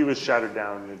 And he was shouted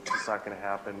down, and it's not going to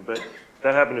happen. But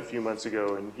that happened a few months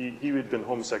ago, and he had been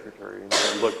Home Secretary and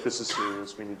said, look, this is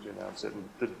serious, we need to announce it. And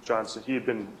Johnson, he had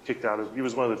been kicked out he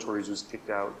was one of the Tories who was kicked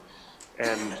out,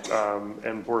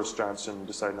 and Boris Johnson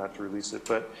decided not to release it.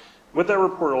 But what that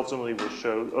report ultimately will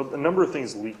show, a number of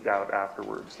things leaked out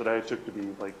afterwards that I took to be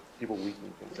like people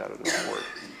leaking things out of the report.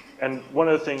 And one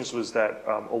of the things was that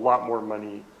a lot more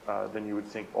money than you would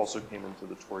think also came into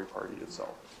the Tory party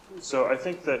itself. So I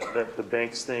think that the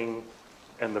Banks thing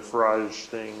and the Farage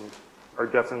thing are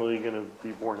definitely going to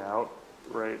be borne out,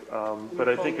 right? But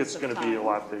I think it's going to be a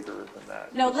lot bigger than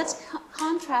that. Now let's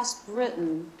contrast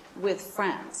Britain with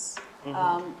France.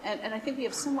 And I think we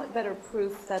have somewhat better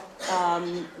proof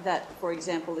that, for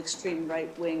example, extreme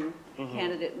right-wing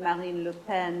candidate Marine Le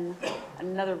Pen,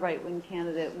 another right-wing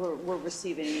candidate, were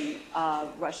receiving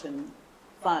Russian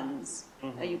funds.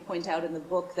 You point out in the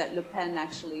book that Le Pen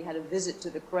actually had a visit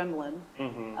to the Kremlin,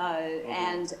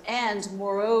 and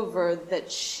moreover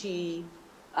that she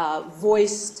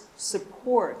voiced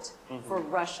support for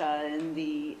Russia in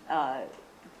the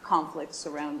conflict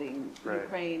surrounding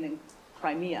Ukraine and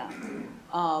Crimea.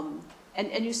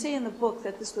 And you say in the book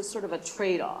that this was sort of a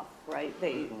trade-off, right?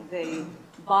 They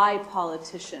buy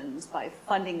politicians by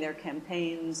funding their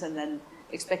campaigns and then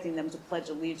expecting them to pledge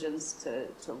allegiance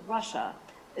to Russia.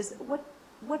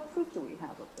 What proof do we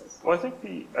have of this? Well,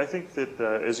 I think that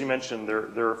as you mentioned,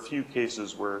 there are a few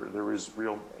cases where there is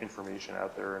real information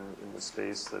out there in the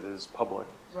space that is public.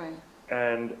 Right.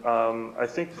 And I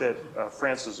think that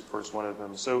France is, of course, one of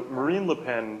them. So Marine Le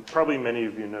Pen, probably many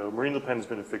of you know, Marine Le Pen has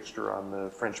been a fixture on the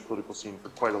French political scene for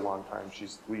quite a long time.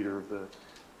 She's the leader of the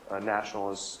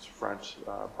Nationalist Front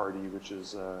Party, which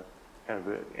is kind of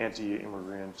an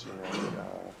anti-immigrant.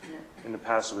 In the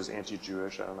past, it was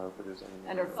anti-Jewish. I don't know if it is anymore.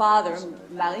 And her father,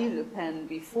 Marine Le Pen,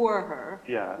 before her,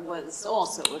 was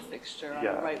also a fixture on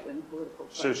the right-wing political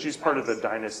front. So she's part of the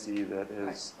dynasty that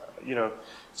is,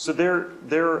 so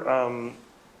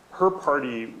her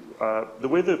party, the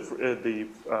way the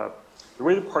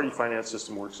party finance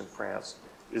system works in France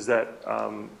is that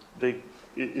the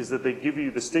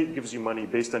state gives you money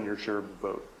based on your share of the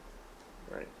vote,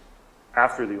 right?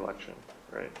 After the election,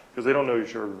 right? Because they don't know your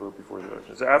share of the vote before the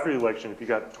election. So after the election, if you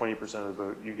got 20% of the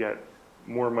vote, you get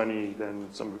more money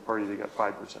than some party that got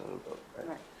 5% of the vote,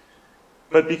 right?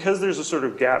 But because there's a sort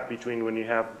of gap between when you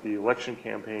have the election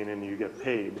campaign and you get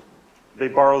paid, they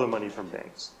borrow the money from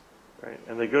banks, right?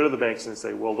 And they go to the banks and they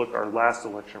say, well, look, our last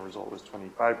election result was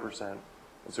 25%, and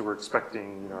so we're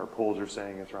expecting, our polls are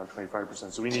saying it's around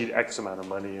 25%, so we need X amount of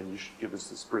money, and you should give us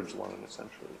this bridge loan,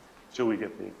 essentially, till we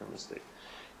get paid from the state.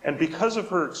 And because of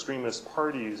her extremist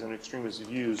parties and extremist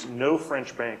views, no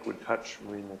French bank would touch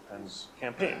Marine Le Pen's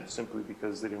campaign, simply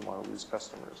because they didn't want to lose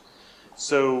customers.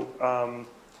 So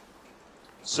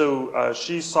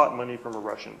she sought money from a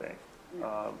Russian bank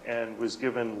and was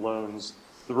given loans.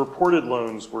 The reported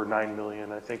loans were $9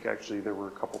 million. I think actually there were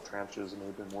a couple tranches, and may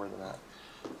have been more than that.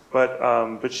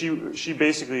 But she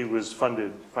basically was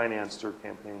financed, her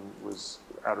campaign was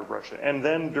out of Russia. And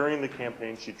then during the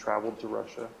campaign, she traveled to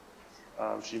Russia.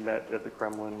 She met at the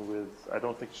Kremlin with, I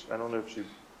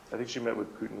think she met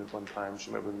with Putin at one time.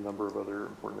 She met with a number of other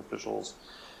important officials.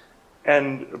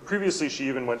 And previously, she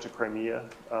even went to Crimea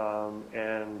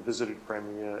and visited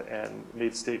Crimea and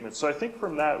made statements. So I think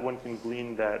from that, one can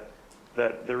glean that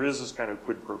that there is this kind of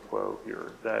quid pro quo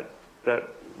here, that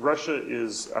Russia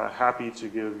is happy to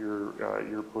give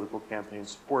your political campaign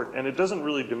support, and it doesn't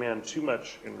really demand too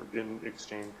much in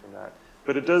exchange from that.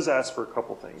 But it does ask for a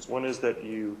couple things. One is that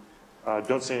you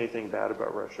don't say anything bad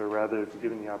about Russia. Rather, if you're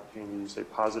given the opportunity, you say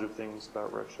positive things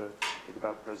about Russia, think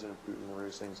about President Putin and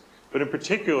various things. But in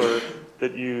particular,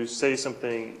 that you say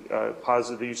something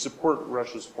positive, that you support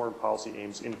Russia's foreign policy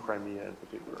aims in Crimea in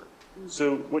particular.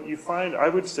 So what you find, I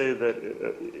would say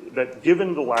that, that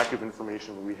given the lack of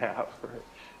information that we have, right,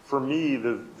 for me,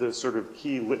 the sort of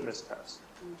key litmus test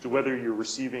to whether you're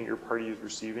receiving, your party is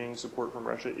receiving support from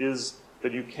Russia is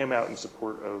that you came out in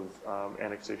support of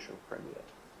annexation of Crimea.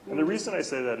 And the reason I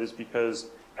say that is because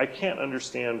I can't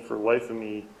understand for life of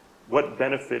me what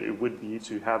benefit it would be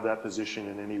to have that position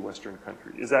in any Western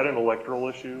country. Is that an electoral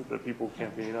issue that people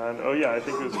campaign on? Oh yeah, I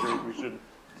think it was great.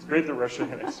 It's great that Russia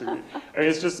annexed it. I mean,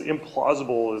 it's just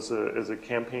implausible as a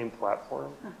campaign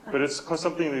platform, but it's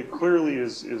something that clearly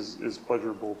is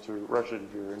pleasurable to Russia to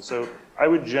hear. And so I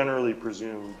would generally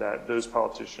presume that those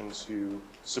politicians who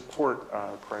support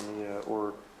Crimea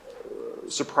or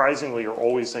surprisingly are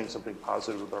always saying something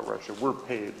positive about Russia were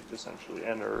paid, essentially,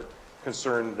 and are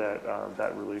concerned that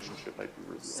that relationship might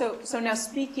be revealed. So now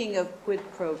speaking of quid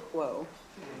pro quo,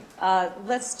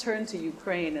 let's turn to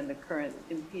Ukraine and the current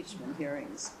impeachment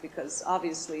hearings, because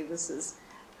obviously this is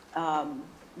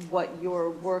what your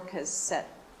work has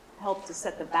helped to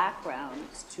set the background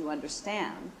to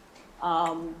understand.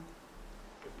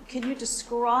 Can you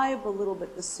describe a little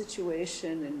bit the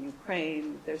situation in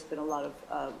Ukraine? There's been a lot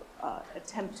of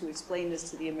attempt to explain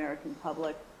this to the American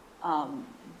public,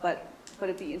 but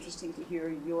it'd be interesting to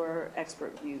hear your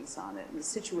expert views on it. And the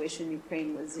situation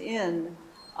Ukraine was in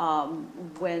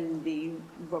when the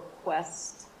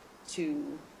request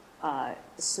to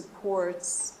support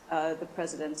the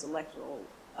president's electoral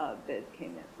bid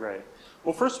came in. Right.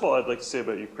 Well, first of all, I'd like to say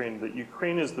about Ukraine that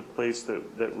Ukraine is the place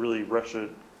that really Russia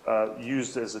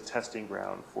used as a testing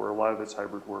ground for a lot of its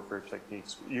hybrid warfare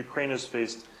techniques. Ukraine has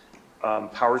faced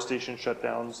power station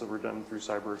shutdowns that were done through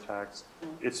cyber attacks.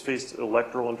 It's faced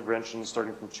electoral interventions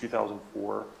starting from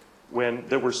 2004, when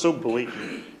they were so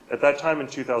blatant. At that time in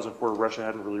 2004, Russia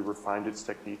hadn't really refined its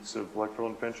techniques of electoral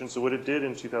intervention. So what it did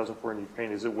in 2004 in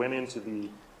Ukraine is it went into the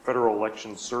federal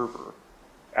election server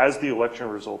as the election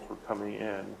results were coming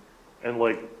in and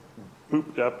like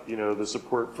booped up, the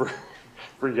support for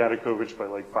Yanukovych by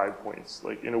like 5 points,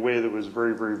 like in a way that was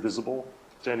very, very visible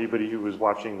to anybody who was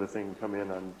watching the thing come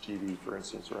in on TV, for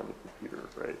instance, or on the computer,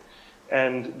 right?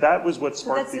 And that was what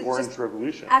sparked the Orange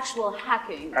Revolution. Actual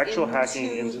hacking.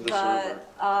 Into the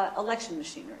server. Election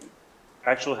machinery.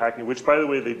 Actual hacking, which by the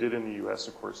way they did in the U.S.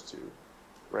 of course too,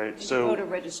 right? And so voter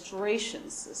registration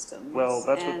systems. Well,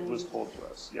 that's what was told to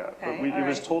us, yeah. Okay, but it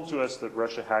was told to us that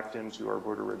Russia hacked into our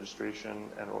voter registration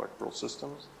and electoral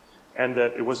systems, and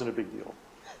that it wasn't a big deal.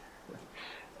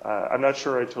 I'm not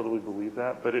sure I totally believe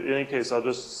that, but in any case, I'll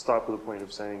just stop with the point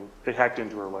of saying they hacked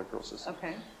into our electoral system.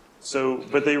 Okay. So,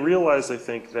 but they realized, I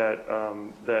think, that,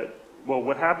 well,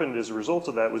 what happened as a result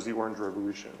of that was the Orange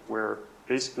Revolution, where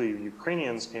basically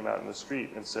Ukrainians came out in the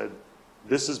street and said,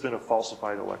 this has been a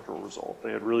falsified electoral result.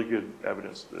 They had really good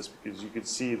evidence of this because you could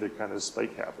see the kind of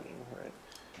spike happening, right?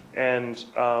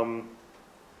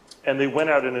 And they went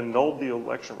out and annulled the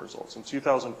election results. In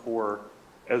 2004,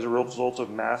 as a result of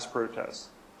mass protests,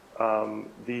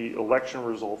 the election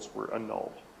results were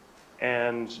annulled.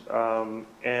 And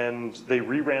they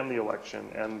reran the election,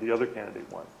 and the other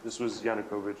candidate won. This was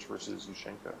Yanukovych versus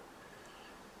Yushchenko.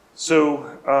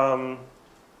 So,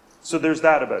 so there's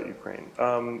that about Ukraine.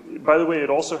 By the way,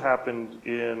 it also happened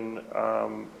in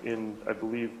I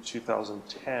believe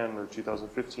 2010 or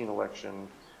 2015 election,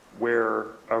 where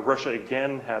Russia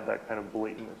again had that kind of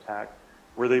blatant attack,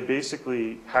 where they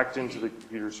basically hacked into the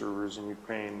computer servers in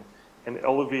Ukraine and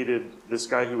elevated this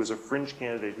guy who was a fringe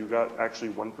candidate who got actually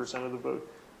 1% of the vote.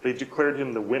 They declared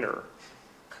him the winner.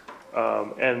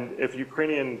 And if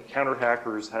Ukrainian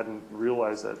counter-hackers hadn't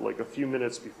realized that, like a few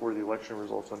minutes before the election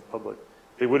results went public,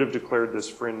 they would have declared this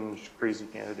fringe, crazy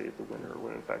candidate the winner,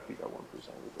 when in fact he got 1% of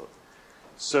the vote.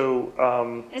 So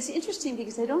it's interesting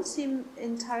because they don't seem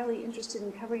entirely interested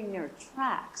in covering their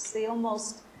tracks. They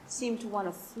almost seem to want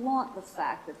to flaunt the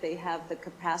fact that they have the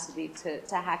capacity to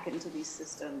hack into these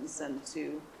systems and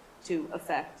to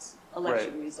affect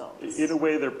election results. In a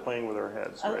way, they're playing with our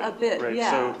heads, right? A bit, right?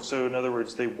 yeah. So in other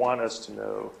words, they want us to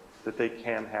know that they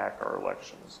can hack our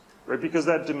elections. right? Because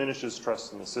that diminishes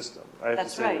trust in the system. I have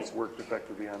That's to say right. it's worked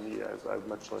effectively on me. I'm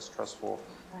much less trustful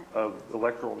Right. of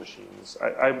electoral machines.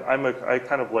 I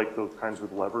kind of like the kinds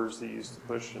with levers that you used to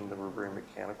push, and they were very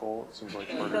mechanical. It seems like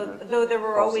harder to Though there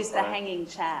were always the falsify. hanging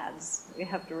chads. We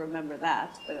have to remember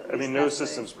that. But at I mean, least no that's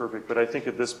system's perfect, but I think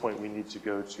at this point we need to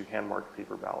go to hand-marked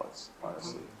paper ballots,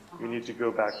 honestly. We need to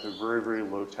go back to very, very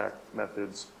low-tech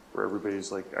methods where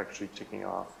everybody's like actually ticking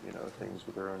off, you know, things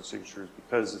with their own signatures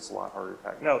because it's a lot harder to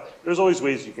hack. Now, there's always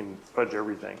ways you can fudge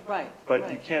everything. Right. But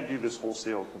right. you can't do this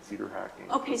wholesale computer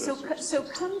hacking. Okay, so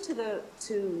come to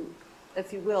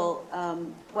if you will,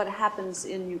 what happens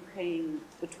in Ukraine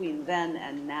between then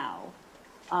and now,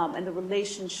 and the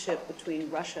relationship between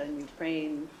Russia and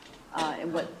Ukraine,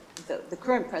 and what the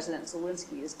current President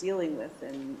Zelensky is dealing with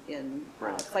in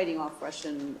Right. fighting off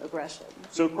Russian aggression.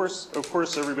 So of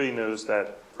course, everybody knows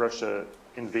that Russia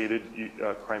invaded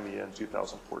Crimea in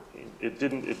 2014. It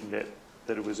didn't admit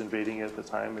that it was invading it at the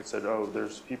time. It said, "Oh,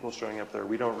 there's people showing up there.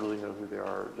 We don't really know who they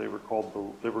are." They were called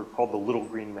the Little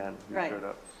Green Men who Right. showed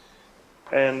up,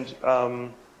 and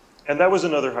that was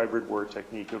another hybrid war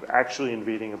technique of actually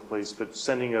invading a place, but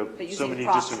sending But so using many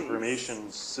proxies.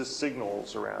 disinformation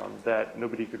signals around that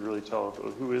nobody could really tell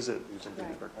who is it who's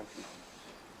invaded Right. our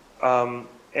country.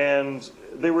 And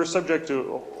they were subject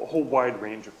to a whole wide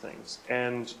range of things,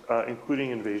 and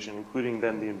including invasion, including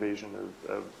then the invasion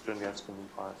of Donetsk and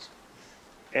Luhansk.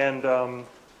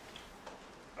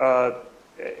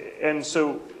 And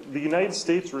so the United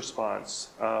States response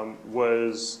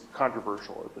was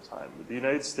controversial at the time. The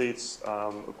United States,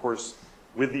 of course,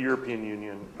 with the European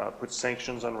Union, put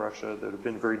sanctions on Russia that have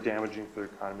been very damaging for the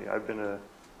economy. I've been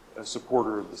a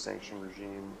supporter of the sanction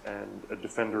regime and a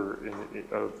defender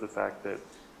of the fact that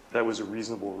that was a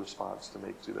reasonable response to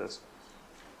make to this.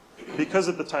 Because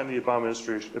at the time the Obama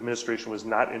administration was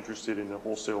not interested in a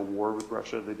wholesale war with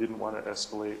Russia, they didn't want to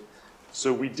escalate.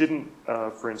 So we didn't,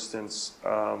 for instance,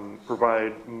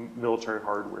 provide military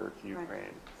hardware to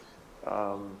Ukraine.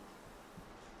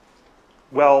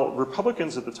 Well,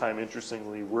 Republicans at the time,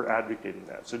 interestingly, were advocating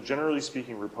that. So generally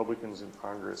speaking, Republicans in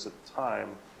Congress at the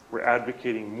time were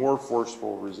advocating more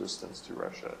forceful resistance to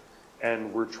Russia.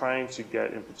 And we're trying to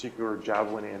get, in particular,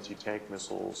 Javelin anti-tank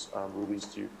missiles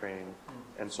released to Ukraine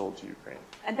and sold to Ukraine.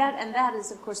 And that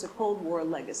is, of course, a Cold War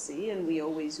legacy, and we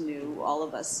always knew, all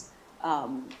of us,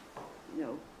 you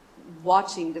know,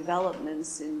 watching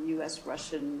developments in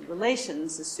U.S.-Russian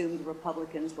relations, assumed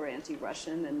Republicans were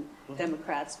anti-Russian and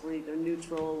Democrats were either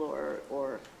neutral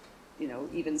or you know,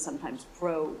 even sometimes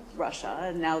pro-Russia,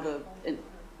 and now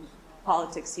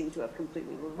politics seem to have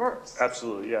completely reversed.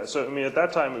 Absolutely, yeah. So, I mean, at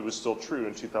that time, it was still true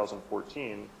in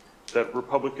 2014 that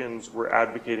Republicans were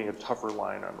advocating a tougher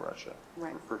line on Russia,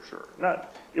 Right. for sure.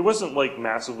 It wasn't like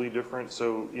massively different.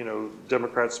 So, you know,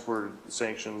 Democrats supported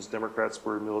sanctions, Democrats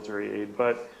supported military aid,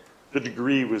 but the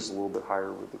degree was a little bit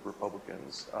higher with the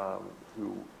Republicans,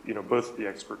 who, you know, both at the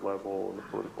expert level and the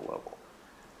political level.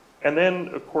 And then,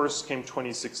 of course, came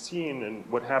 2016, and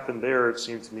what happened there, it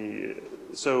seemed to me,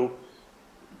 so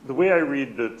the way I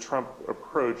read the Trump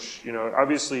approach, you know,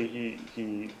 obviously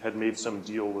he had made some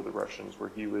deal with the Russians where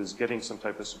he was getting some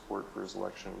type of support for his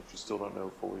election, which we still don't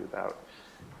know fully about.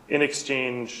 In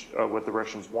exchange, what the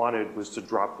Russians wanted was to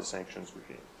drop the sanctions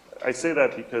regime. I say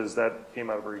that because that came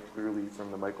out very clearly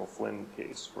from the Michael Flynn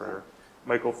case, where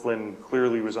Michael Flynn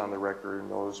clearly was on the record in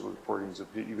those recordings of,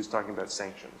 he was talking about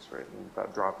sanctions, right, and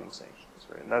about dropping sanctions,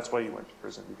 right, and that's why he went to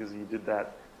prison, because he did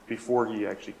that before he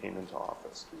actually came into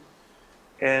office.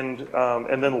 And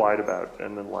then lied about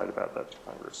that to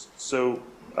Congress. So,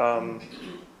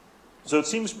 so it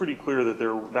seems pretty clear that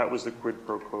that was the quid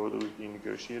pro quo that was being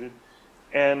negotiated.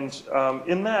 And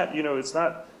in that, you know, it's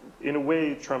not, in a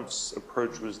way, Trump's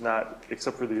approach was not,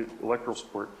 except for the electoral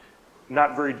support,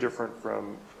 not very different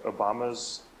from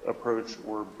Obama's approach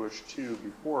or Bush 2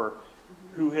 before,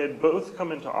 who had both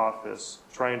come into office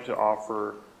trying to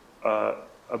offer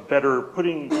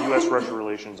putting U.S.-Russia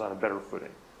relations on a better footing.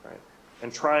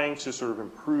 And trying to sort of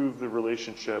improve the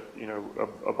relationship. You know,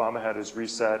 Obama had his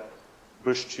reset.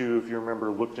 Bush 2, if you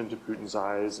remember, looked into Putin's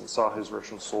eyes and saw his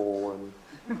Russian soul, and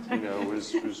you know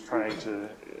was trying to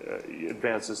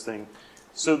advance this thing.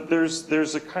 So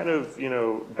there's a kind of, you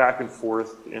know, back and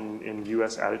forth in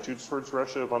U.S. attitudes towards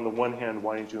Russia. Of on the one hand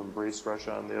wanting to embrace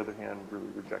Russia, on the other hand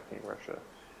really rejecting Russia.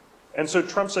 And so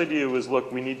Trump's idea was,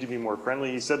 look, we need to be more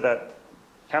friendly. He said that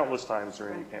countless times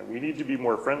during the campaign. We need to be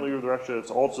more friendly with Russia.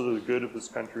 It's also to the good of this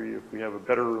country if we have a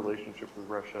better relationship with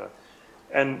Russia.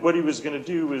 And what he was going to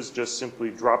do was just simply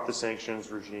drop the sanctions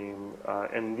regime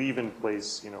and leave in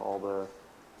place, you know, all the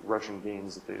Russian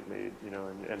gains that they've made, you know,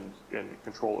 and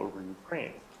control over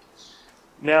Ukraine.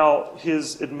 Now,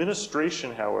 his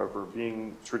administration, however,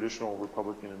 being traditional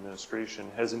Republican administration,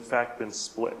 has in fact been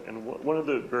split. And one of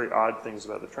the very odd things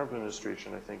about the Trump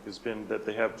administration, I think, has been that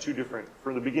they have two different,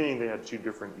 from the beginning, they had two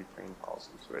different Ukraine policies,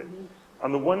 right? Mm-hmm.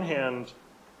 On the one hand,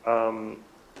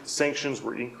 sanctions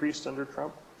were increased under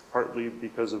Trump, partly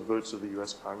because of votes of the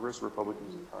US Congress,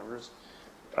 Republicans in Congress.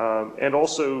 And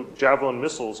also, Javelin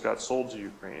missiles got sold to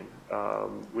Ukraine,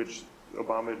 which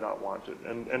Obama had not wanted.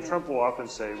 And Trump will often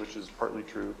say, which is partly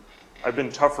true, I've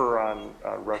been tougher on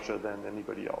Russia than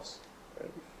anybody else.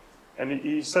 Right? And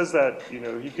he says that, you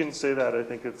know, he can say that, I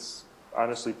think it's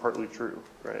honestly partly true,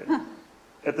 right? Huh.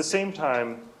 At the same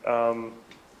time,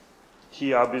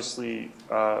 he obviously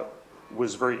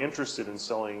was very interested in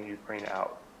selling Ukraine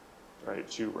out, right,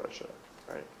 to Russia,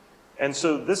 right? And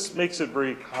so this makes it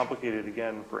very complicated,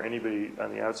 again, for anybody on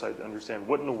the outside to understand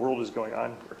what in the world is going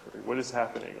on here. Right? What is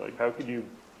happening? Like, how could you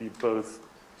be both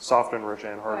soft on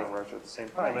Russia and hard on Russia at the same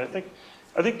time? And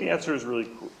I think the answer is really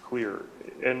clear.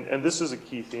 And this is a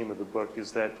key theme of the book,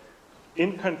 is that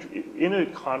in a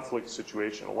conflict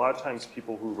situation, a lot of times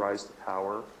people who rise to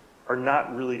power are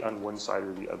not really on one side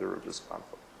or the other of this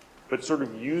conflict, but sort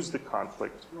of use the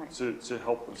conflict to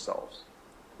help themselves,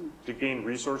 to gain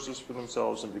resources for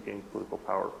themselves and to gain political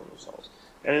power for themselves.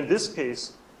 And in this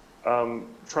case,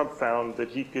 Trump found that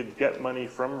he could get money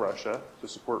from Russia to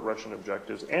support Russian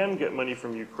objectives and get money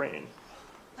from Ukraine,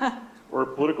 or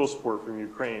political support from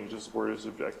Ukraine to support his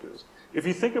objectives. If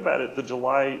you think about it,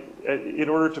 in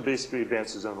order to basically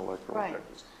advance his own electoral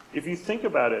objectives. If you think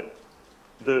about it,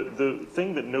 the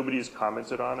thing that nobody's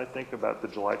commented on, I think, about the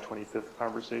July 25th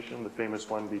conversation, the famous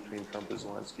one between Trump and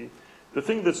Zelensky, the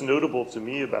thing that's notable to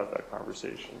me about that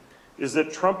conversation is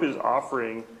that Trump is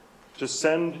offering to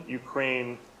send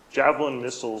Ukraine Javelin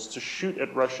missiles to shoot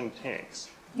at Russian tanks.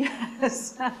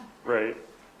 Yes. Right?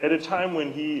 At a time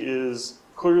when he is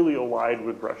clearly allied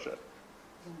with Russia.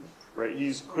 Right?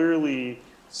 He's clearly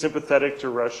sympathetic to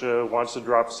Russia, wants to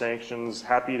drop sanctions,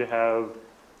 happy to have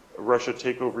Russia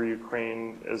take over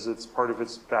Ukraine as it's part of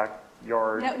its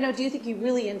backyard. Now, do you think he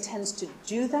really intends to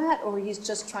do that, or he's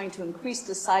just trying to increase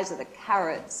the size of the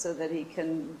carrot so that he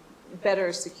can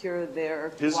better secure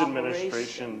their His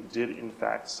administration did, in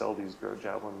fact, sell these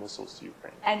Javelin missiles to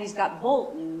Ukraine. And he's got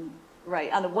Bolton,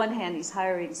 right. On the one hand, he's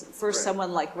hiring first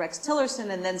someone like Rex Tillerson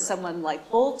and then someone like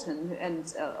Bolton,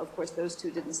 and of course, those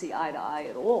two didn't see eye to eye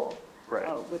at all.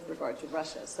 With regard to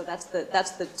Russia. So that's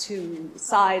the two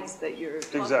sides that you're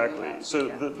talking about. So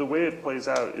the way it plays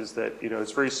out is that, you know,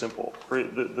 it's very simple.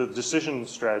 The decision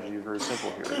strategy is very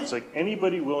simple here. It's like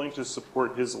anybody willing to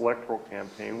support his electoral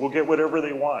campaign will get whatever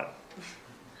they want.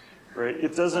 Right?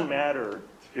 It doesn't matter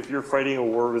if you're fighting a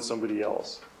war with somebody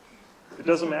else. It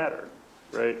doesn't matter.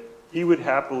 Right? He would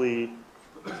happily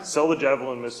sell the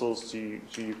Javelin missiles to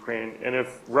Ukraine, and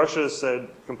if Russia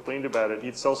complained about it,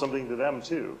 he'd sell something to them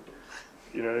too.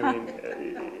 You know what I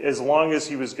mean? As long as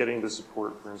he was getting the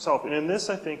support for himself. And in this,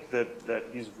 I think that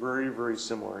he's very, very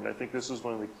similar. And I think this is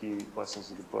one of the key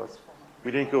lessons of the book.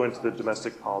 We didn't go into the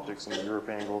domestic politics and the Europe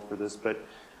angle for this, but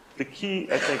the key,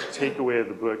 I think, takeaway of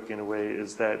the book, in a way,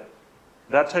 is that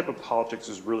type of politics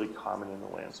is really common in the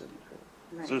lands in between.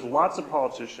 Right. So there's lots of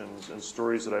politicians and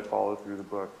stories that I follow through the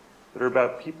book that are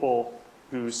about people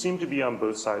who seem to be on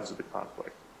both sides of the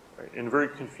conflict. In very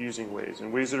confusing ways,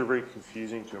 in ways that are very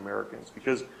confusing to Americans,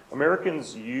 because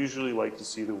Americans usually like to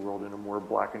see the world in a more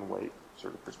black and white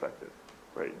sort of perspective,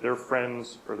 right? They're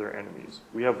friends or they're enemies.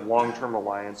 We have long-term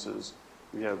alliances,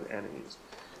 we have enemies.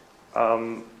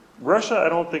 Russia, I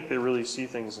don't think they really see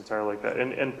things entirely like that,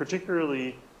 and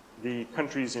particularly the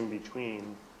countries in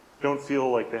between don't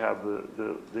feel like they have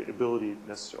the ability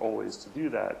necessarily always to do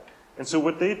that. And so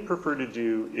what they'd prefer to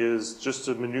do is just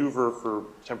to maneuver for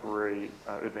temporary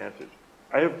advantage.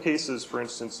 I have cases, for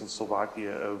instance, in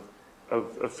Slovakia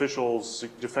of officials,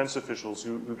 defense officials,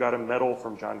 who got a medal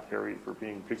from John Kerry for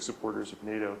being big supporters of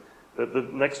NATO. That the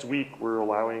next week we're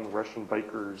allowing Russian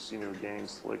bikers,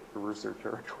 gangs to like traverse their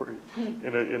territory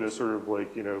in a sort of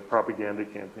like, propaganda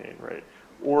campaign, right?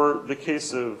 Or the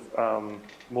case of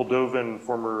Moldovan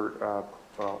former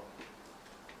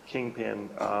kingpin,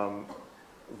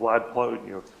 Vlad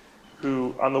Plahotniuc,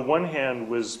 who on the one hand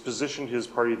positioned his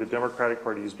party, the Democratic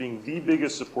Party, as being the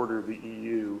biggest supporter of the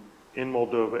EU in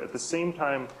Moldova, at the same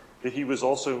time that he was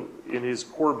also, in his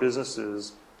core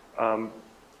businesses,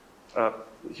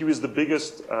 he was the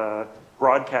biggest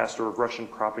broadcaster of Russian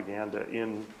propaganda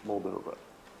in Moldova.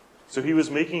 So he was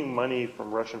making money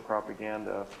from Russian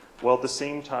propaganda while at the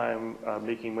same time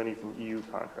making money from EU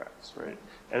contracts, right?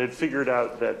 And had figured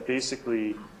out that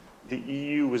basically the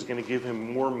EU was going to give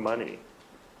him more money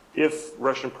if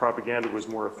Russian propaganda was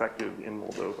more effective in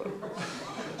Moldova.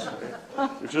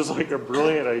 right? Which is like a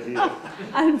brilliant idea.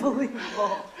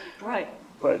 Unbelievable, right.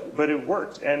 But it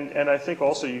worked, and I think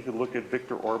also you could look at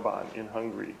Viktor Orban in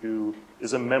Hungary, who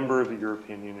is a member of the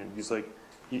European Union. He's like,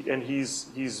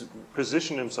 he's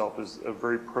positioned himself as a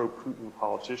very pro-Putin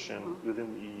politician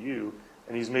within the EU,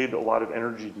 and he's made a lot of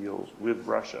energy deals with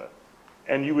Russia.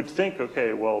 And you would think,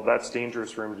 okay, well, that's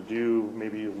dangerous for him to do.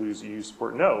 Maybe he'll lose EU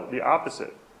support. No, the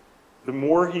opposite. The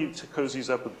more he cozies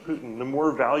up with Putin, the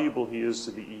more valuable he is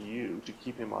to the EU to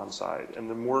keep him on side, and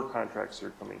the more contracts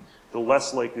are coming, the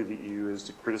less likely the EU is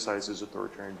to criticize his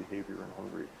authoritarian behavior in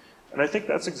Hungary. And I think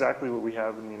that's exactly what we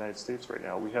have in the United States right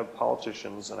now. We have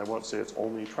politicians, and I won't say it's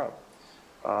only Trump,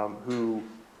 who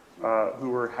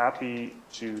are happy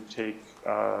to take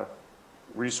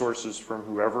resources from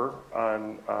whoever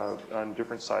on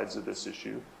different sides of this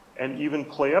issue, and even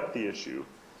play up the issue.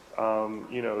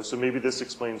 You know, so maybe this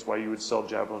explains why you would sell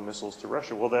Javelin missiles to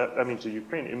Russia. Well, to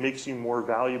Ukraine, it makes you more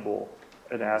valuable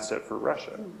an asset for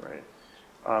Russia,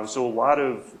 right? So a lot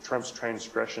of Trump's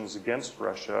transgressions against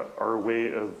Russia are a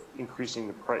way of increasing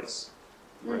the price,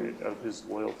 right, of his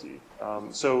loyalty.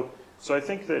 So I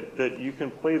think that you can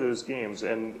play those games,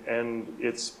 and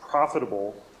it's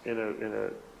profitable in a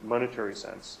monetary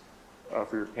sense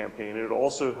for your campaign. It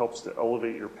also helps to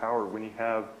elevate your power when you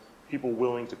have people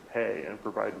willing to pay and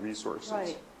provide resources.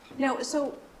 Right. Now,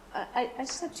 so I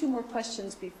just have two more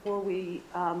questions before we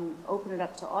open it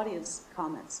up to audience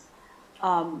comments.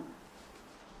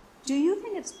 Do you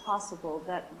think it's possible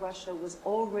that Russia was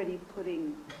already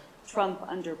putting Trump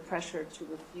under pressure to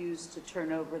refuse to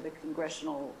turn over the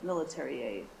congressional military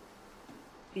aid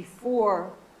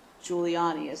before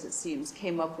Giuliani, as it seems,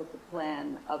 came up with the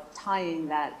plan of tying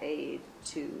that aid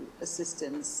to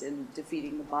assistance in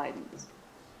defeating the Bidens?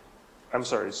 I'm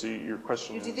sorry, so your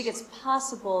question is? Do you think it's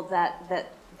possible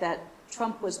that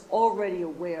Trump was already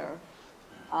aware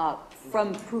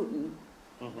from Putin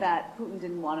that Putin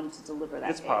didn't want him to deliver that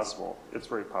aid? It's possible. It's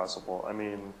very possible. I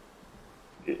mean,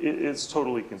 it's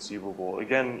totally conceivable.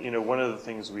 Again, you know, one of the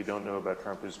things we don't know about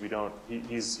Trump is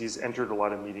he's entered a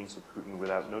lot of meetings with Putin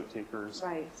without note takers.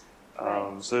 Right.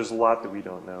 So there's a lot that we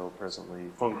don't know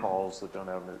presently. Phone calls that don't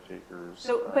have note takers.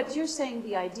 So, but you're saying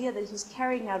the idea that he's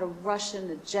carrying out a Russian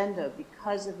agenda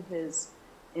because of his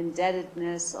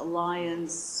indebtedness,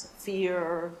 alliance,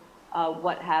 fear,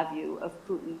 what have you, of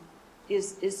Putin,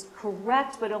 is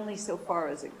correct, but only so far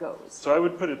as it goes. So I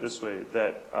would put it this way,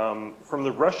 that from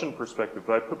the Russian perspective,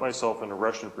 but I put myself in a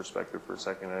Russian perspective for a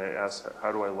second, and I asked,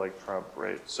 how do I like Trump,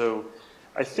 right? So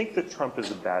I think that Trump is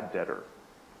a bad debtor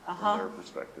from their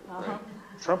perspective, right?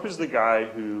 Trump is the guy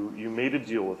who you made a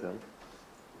deal with him,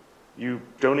 you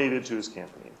donated to his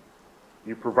campaign,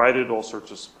 you provided all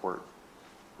sorts of support,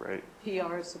 right?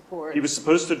 PR support. He was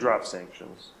supposed to drop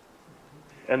sanctions.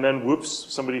 And then, whoops,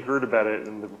 somebody heard about it,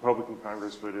 and the Republican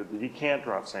Congress voted that he can't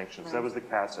drop sanctions. Right. That was the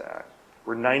CATS Act,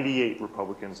 where 98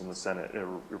 Republicans in the Senate,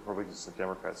 Republicans and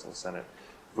Democrats in the Senate,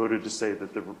 voted to say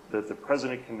that the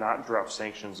president cannot drop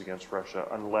sanctions against Russia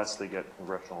unless they get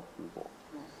congressional approval.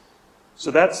 Right.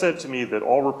 So that said to me that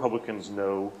all Republicans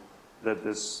know that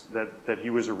that he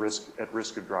was at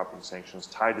risk of dropping sanctions,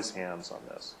 tied his hands on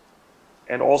this,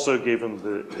 and also gave him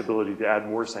the ability to add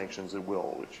more sanctions at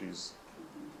will, which he's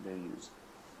may use.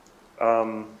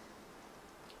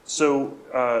 So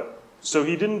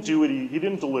he didn't do what he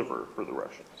didn't deliver for the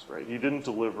Russians, right? He didn't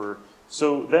deliver.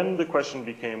 So then the question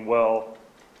became, well,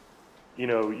 you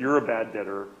know, you're a bad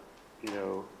debtor. You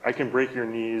know, I can break your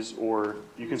knees, or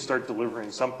you can start delivering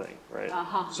something, right?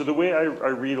 So the way I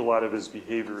read a lot of his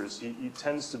behavior is he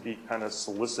tends to be kind of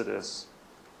solicitous,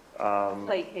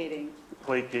 placating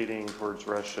towards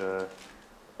Russia.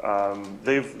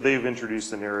 They've introduced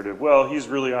the narrative, well, he's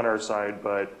really on our side,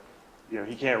 but you know,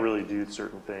 he can't really do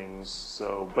certain things.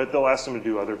 So, but they'll ask him to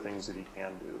do other things that he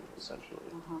can do, essentially.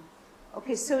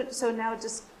 Okay, so now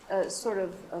just sort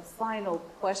of a final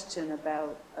question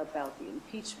about the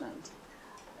impeachment.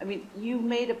 I mean, you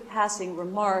made a passing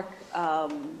remark,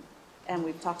 and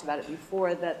we've talked about it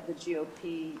before, that the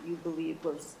GOP, you believe,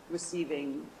 was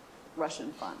receiving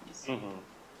Russian funds.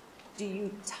 Do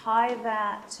you tie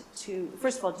that to,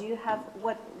 first of all, do you have,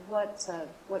 what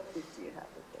proof do you have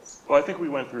of this? Well, I think we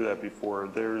went through that before.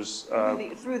 There's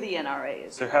through the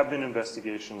NRA. There have been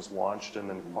investigations launched and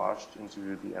then quashed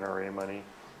into the NRA money.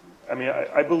 I mean,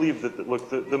 I believe that, look,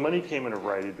 the money came in a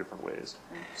variety of different ways.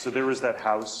 So there was that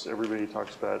house everybody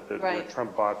talks about that where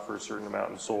Trump bought for a certain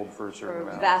amount and sold for a certain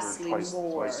amount. Vastly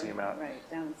for twice the amount.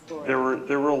 Right, down in Florida.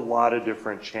 There were a lot of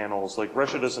different channels. Like,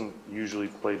 Russia doesn't usually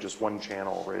play just one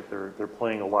channel, right? They're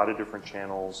playing a lot of different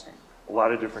channels, a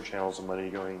lot of different channels of money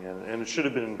going in. And it should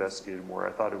have been investigated more.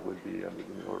 I thought it would be under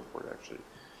the Mueller report, actually.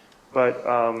 But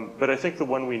I think the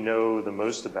one we know the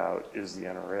most about is the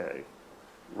NRA,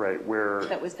 right? Where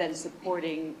that was then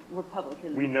supporting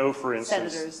Republican we know, for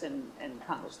instance, senators and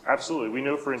congressmen. Absolutely. We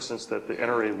know, for instance, that the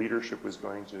NRA leadership was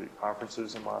going to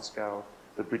conferences in Moscow,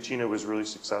 that Butina was really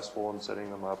successful in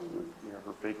setting them up with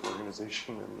her fake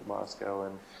organization in Moscow,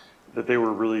 and that they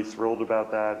were really thrilled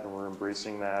about that and were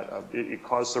embracing that. It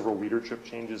caused several leadership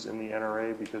changes in the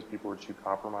NRA because people were too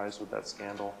compromised with that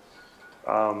scandal.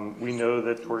 We know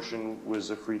that Torsion was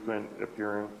a frequent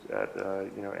appearance at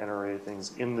NRA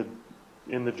things in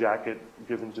the jacket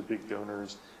given to big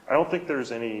donors. I don't think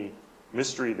there's any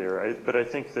mystery there, but I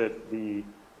think that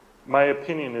my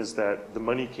opinion is that the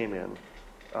money came in,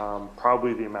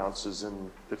 probably the amounts is in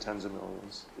the tens of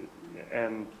millions,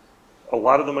 and a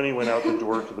lot of the money went out the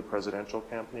door to the presidential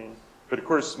campaign. But of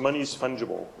course, money's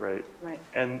fungible, right? Right.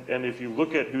 And if you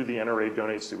look at who the NRA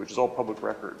donates to, which is all public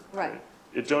record, right?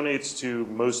 It donates to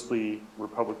mostly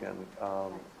Republican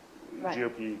right.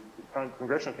 GOP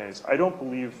congressional candidates. I don't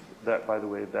believe that, by the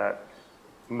way, that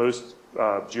most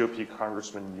GOP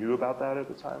congressmen knew about that at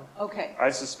the time. Okay. I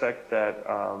suspect that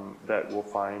that we'll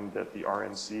find that the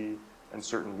RNC and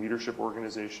certain leadership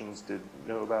organizations did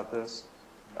know about this.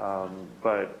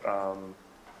 But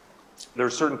there are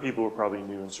certain people who probably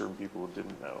knew and certain people who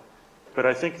didn't know. But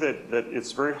I think that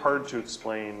it's very hard to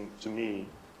explain to me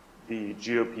the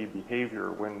GOP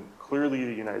behavior when clearly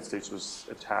the United States was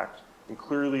attacked and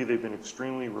clearly they've been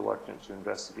extremely reluctant to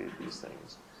investigate these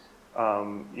things.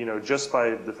 Just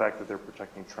by the fact that they're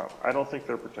protecting Trump. I don't think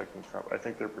they're protecting Trump. I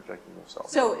think they're protecting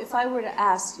themselves. So if I were to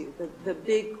ask you the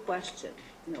big question,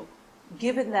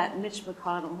 given that Mitch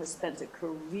McConnell has spent a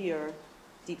career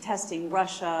detesting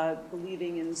Russia,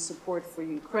 believing in support for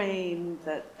Ukraine,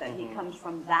 that he comes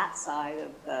from that side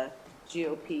of the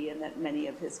GOP and that many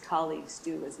of his colleagues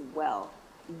do as well,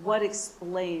 what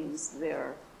explains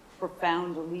their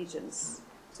profound allegiance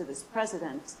to this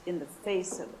president in the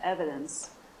face of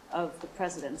evidence of the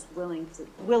president's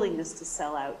willingness to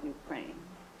sell out Ukraine?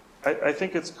 I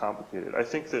think it's complicated. I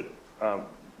think that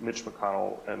Mitch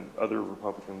McConnell and other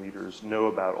Republican leaders know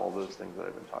about all those things that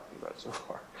I've been talking about so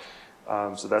far.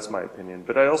 So that's my opinion.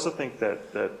 But I also think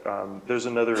that there's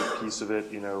another piece of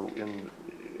it,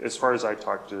 as far as I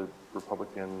talk to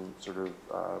Republican sort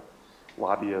of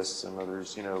lobbyists and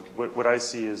others, what I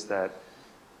see is that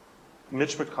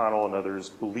Mitch McConnell and others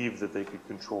believe that they could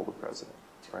control the president,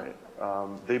 right?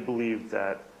 They believe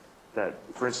that,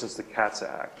 for instance, the CATS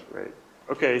Act, right?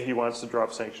 Okay, he wants to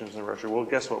drop sanctions in Russia. Well,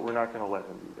 guess what? We're not going to let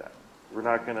him do that. We're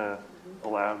not going to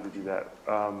allow him to do that.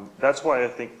 That's why I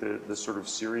think the sort of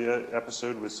Syria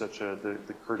episode was such the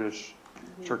Kurdish,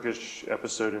 Turkish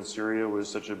episode in Syria was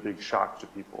such a big shock to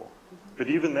people. But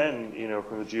even then,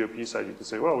 from the GOP side, you could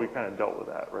say, well, we kind of dealt with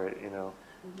that, right?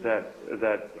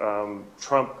 That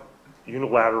Trump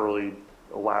unilaterally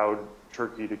allowed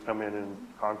Turkey to come in and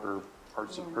conquer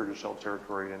parts of Kurdish-held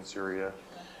territory in Syria.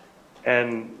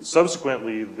 And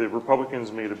subsequently, the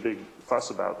Republicans made a big fuss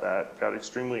about that, got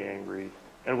extremely angry,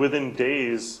 and within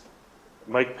days,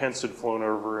 Mike Pence had flown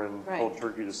over and told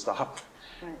Turkey to stop,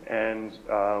 and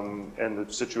the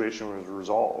situation was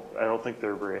resolved. I don't think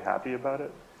they're very happy about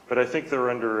it, but I think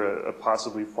they're under a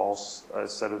possibly false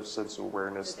sense of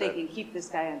awareness that they can keep this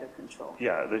guy under control.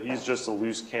 Yeah, that he's just a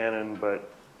loose cannon, but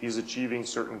he's achieving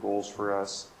certain goals for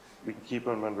us. We can keep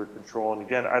him under control. And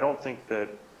again, I don't think that,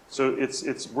 so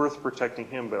it's worth protecting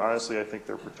him, but honestly, I think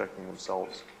they're protecting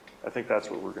themselves. I think that's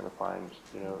what we're going to find,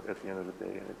 at the end of the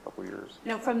day in a couple years.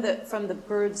 Now, from the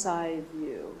bird's eye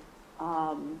view,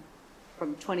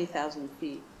 from 20,000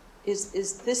 feet,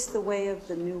 is this the way of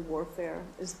the new warfare?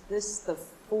 Is this the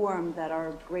form that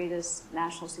our greatest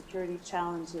national security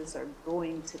challenges are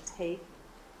going to take?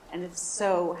 And if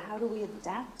so, how do we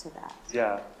adapt to that?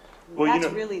 Yeah. Well,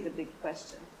 that's really the big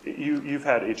question. You've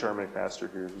had H.R.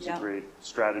 McMaster here, who's a great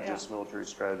strategist, military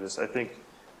strategist. I think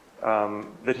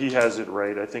that he has it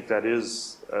right. I think that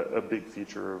is a big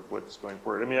feature of what's going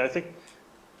forward. I mean, I think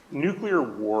nuclear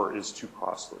war is too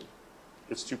costly.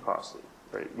 It's too costly,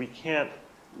 right? We can't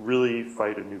really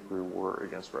fight a nuclear war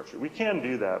against Russia. We can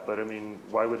do that, but I mean,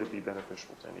 why would it be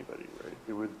beneficial to anybody, right?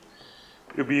 It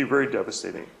would be very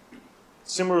devastating.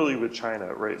 Similarly with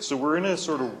China, right? So we're in a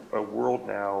sort of a world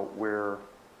now where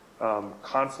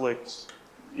conflict,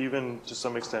 even to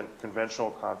some extent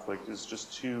conventional conflict, is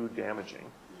just too damaging,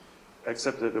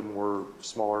 except at a more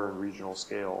smaller and regional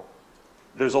scale.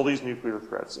 There's all these nuclear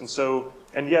threats.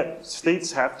 And yet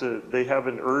states have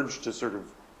an urge to sort of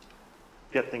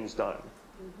get things done.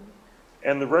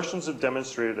 And the Russians have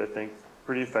demonstrated, I think,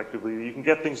 pretty effectively that you can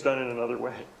get things done in another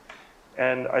way.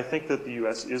 And I think that the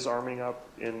U.S. is arming up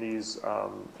in these,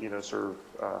 sort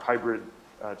of hybrid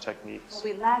techniques.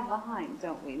 Well, we lag behind,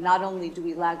 don't we? Not only do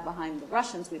we lag behind the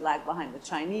Russians, we lag behind the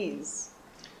Chinese,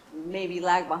 maybe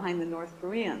lag behind the North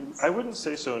Koreans. I wouldn't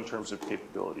say so in terms of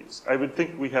capabilities. I would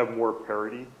think we have more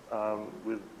parity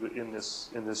in this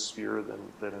sphere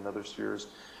than in other spheres.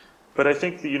 But I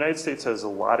think the United States has a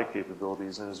lot of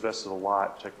capabilities and has invested a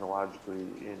lot technologically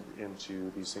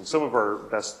into these things. Some of our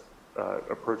best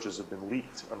approaches have been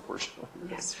leaked, unfortunately.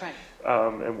 Yes, right.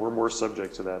 And we're more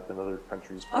subject to that than other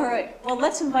countries. All right. Well,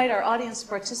 let's invite our audience to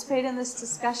participate in this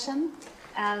discussion.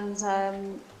 And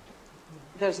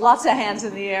there's lots of hands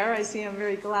in the air. I see. I'm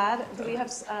very glad. Do we have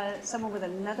someone with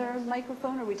another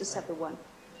microphone, or we just have the one?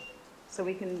 So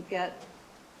we can get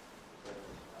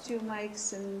 2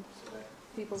 mics in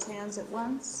people's hands at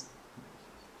once.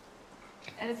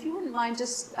 And if you wouldn't mind,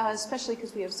 just especially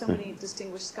because we have so many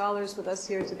distinguished scholars with us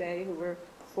here today who were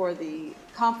for the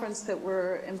conference that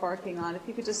we're embarking on, if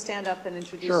you could just stand up and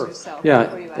introduce yourself. Yeah,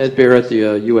 before you ask. Ed Baer at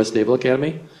the U.S. Naval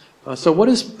Academy. So what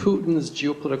is Putin's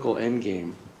geopolitical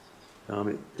endgame?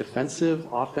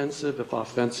 Defensive, offensive? If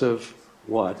offensive,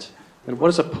 what? And what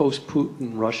does a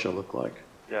post-Putin Russia look like?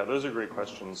 Yeah, those are great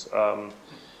questions.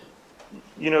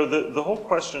 You know, the whole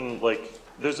question, like,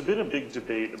 there's been a big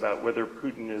debate about whether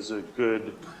Putin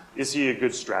is he a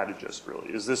good strategist, really?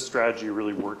 Is this strategy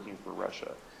really working for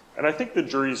Russia? And I think the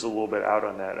jury's a little bit out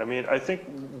on that. I mean, I think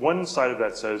one side of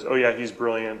that says, oh yeah, he's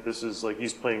brilliant. This is like,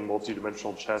 he's playing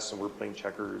multi-dimensional chess and we're playing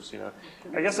checkers, you know.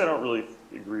 I guess I don't really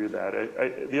agree with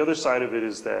that. The other side of it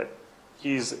is that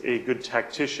he's a good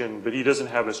tactician, but he doesn't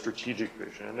have a strategic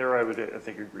vision. And there I would, I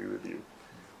think, agree with you.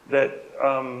 That,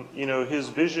 you know, his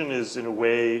vision is in a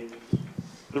way,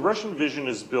 the Russian vision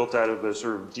is built out of a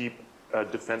sort of deep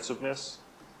defensiveness.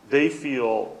 They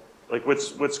feel, like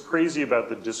what's crazy about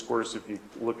the discourse, if you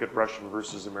look at Russian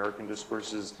versus American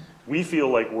discourses, we feel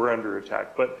like we're under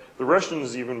attack, but the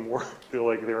Russians even more feel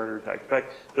like they're under attack. In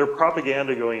fact, their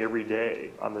propaganda going every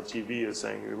day on the TV is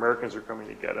saying the Americans are coming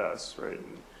to get us, right?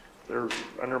 And they're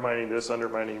undermining this,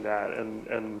 undermining that,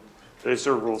 and they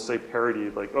sort of will say parody,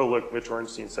 like, oh look, Mitch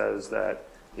Orenstein says that,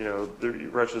 you know, that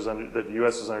the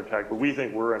U.S. is under attack, but we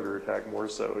think we're under attack more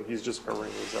so, and he's just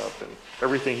covering this up, and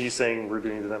everything he's saying we're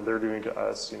doing to them, they're doing to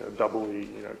us, you know, doubly,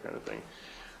 you know, kind of thing.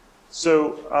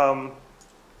 So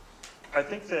I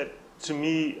think that, to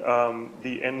me,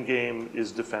 the end game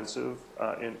is defensive,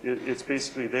 and it's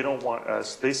basically, they don't want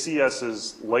us, they see us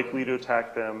as likely to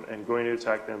attack them, and going to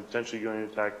attack them, potentially going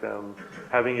to attack them,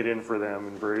 having it in for them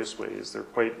in various ways. They're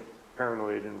quite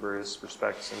paranoid in various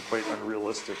respects and quite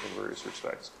unrealistic in various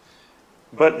respects.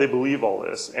 But they believe all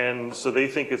this, and so they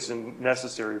think it's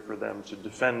necessary for them to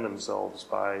defend themselves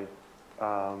by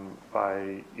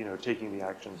you know, taking the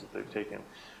actions that they've taken.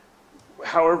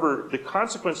 However, the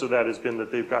consequence of that has been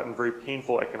that they've gotten very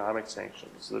painful economic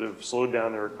sanctions that have slowed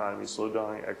down their economy, slowed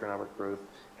down economic growth,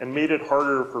 and made it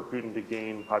harder for Putin to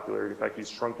gain popularity. In fact,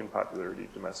 he's shrunk in popularity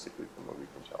domestically from what we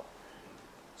can tell.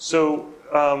 So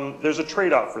there's a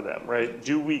trade-off for them, right?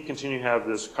 Do we continue to have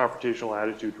this confrontational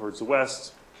attitude towards the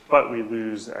West, but we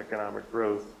lose economic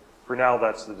growth? For now,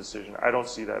 that's the decision. I don't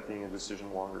see that being a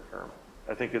decision longer term.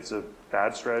 I think it's a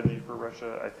bad strategy for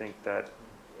Russia. I think that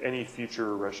any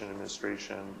future Russian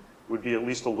administration would be at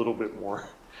least a little bit more,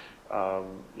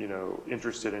 you know,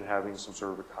 interested in having some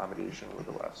sort of accommodation with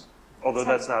the West. Although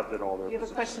that's not at all their You have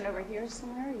a position. question over here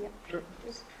somewhere? Yeah. Sure.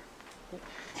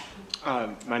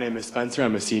 My name is Spencer.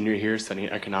 I'm a senior here studying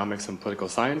economics and political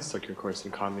science. Took your course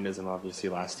in communism, obviously,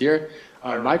 last year.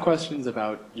 My question is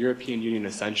about European Union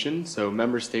accession. So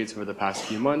member states over the past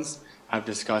few months have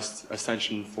discussed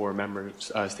accession for member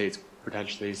states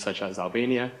potentially such as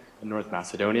Albania and North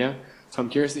Macedonia. So I'm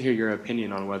curious to hear your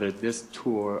opinion on whether this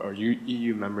tool or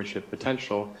EU membership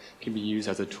potential can be used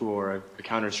as a tool or a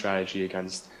counter strategy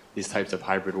against these types of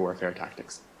hybrid warfare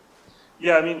tactics.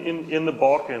 Yeah, I mean, in the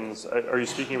Balkans, are you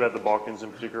speaking about the Balkans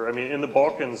in particular? I mean, in the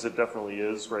Balkans, it definitely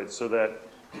is, right? So that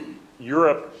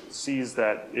Europe sees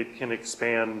that it can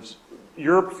expand.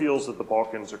 Europe feels that the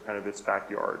Balkans are kind of its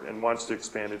backyard and wants to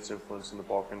expand its influence in the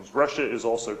Balkans. Russia is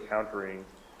also countering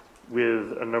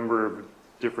with a number of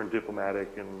different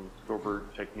diplomatic and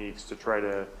covert techniques to try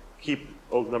to keep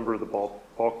a number of the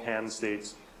Balkan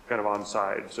states kind of on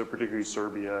side. So particularly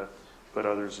Serbia, but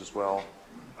others as well.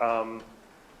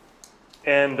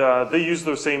 And they use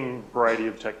those same variety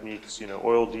of techniques, you know,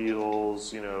 oil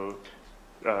deals, you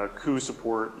know, coup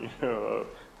support, you know,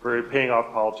 paying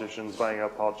off politicians, buying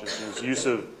out politicians, use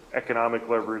of economic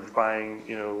leverage, buying,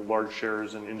 you know, large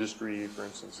shares in industry, for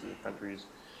instance, in the countries.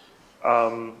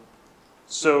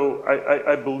 So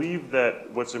I believe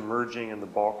that what's emerging in the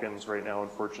Balkans right now,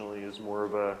 unfortunately, is more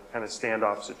of a kind of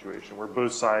standoff situation where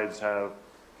both sides have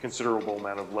considerable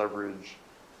amount of leverage.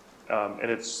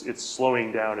 and it's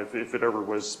slowing down. If it ever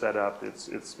was sped up,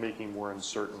 it's making more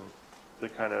uncertain the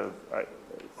kind of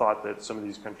thought that some of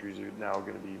these countries are now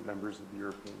going to be members of the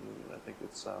European Union. I think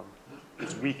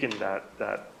it's weakened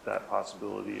that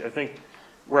possibility. I think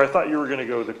where I thought you were going to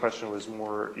go, the question was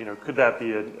more, could that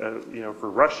be for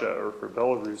Russia or for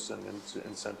Belarus an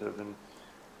incentive? And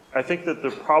I think that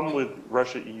the problem with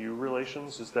Russia-EU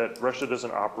relations is that Russia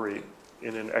doesn't operate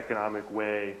in an economic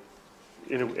way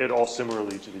at all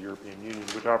similarly to the European Union,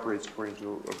 which operates according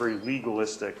to a very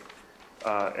legalistic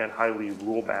and highly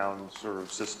rule-bound sort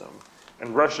of system.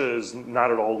 And Russia is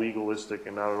not at all legalistic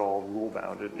and not at all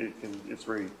rule-bound. It's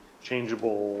very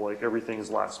changeable, like everything is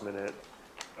last minute.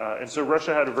 And so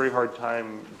Russia had a very hard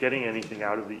time getting anything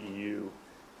out of the EU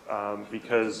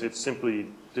because it simply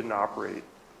didn't operate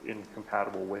in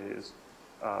compatible ways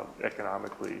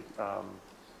economically.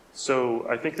 So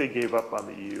I think they gave up on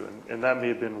the EU, and that may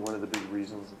have been one of the big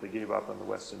reasons that they gave up on the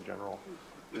West in general,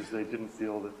 is they didn't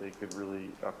feel that they could really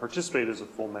participate as a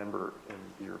full member in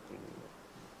the European Union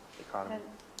economy. And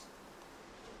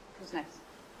who's next?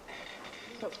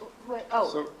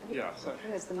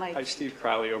 Here's the mic. Hi, Steve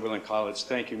Crowley, Oberlin College.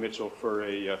 Thank you, Mitchell, for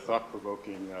a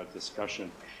thought-provoking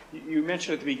discussion. You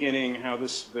mentioned at the beginning how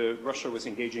Russia was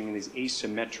engaging in these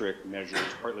asymmetric measures,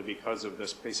 partly because of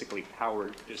this basically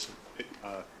power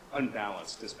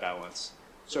disbalance.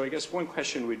 So I guess one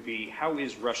question would be, how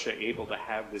is Russia able to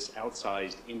have this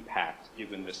outsized impact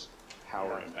given this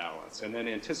power imbalance? And then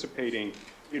anticipating,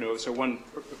 so one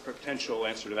potential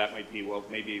answer to that might be, well,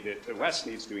 maybe the West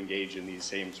needs to engage in these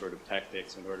same sort of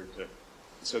tactics in order to,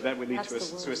 so that would lead to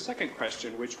a second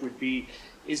question, which would be,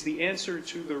 is the answer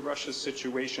to the Russia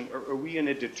situation, are we in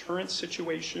a deterrent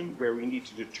situation where we need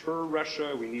to deter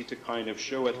Russia, we need to kind of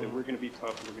show it that we're going to be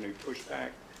tough, we're going to be pushed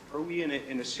back? Are we in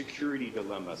a security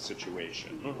dilemma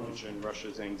situation? You mentioned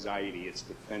Russia's anxiety, its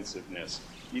defensive-ness.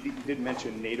 You did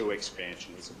mention NATO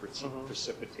expansion as a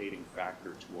precipitating factor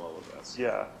to all of this.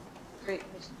 Yeah. Great.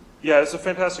 Yeah, it's a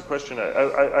fantastic question.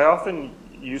 I often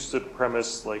used to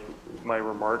premise like my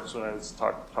remarks when I was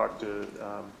talk to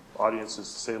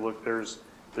audiences to say, look, there's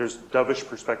dovish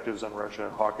perspectives on Russia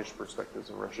and hawkish perspectives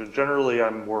on Russia. Generally,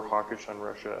 I'm more hawkish on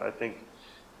Russia, I think.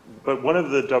 But one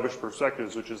of the dovish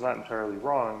perspectives, which is not entirely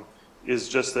wrong, is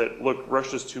just that, look,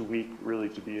 Russia's too weak really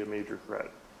to be a major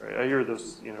threat. Right? I hear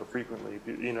this, frequently.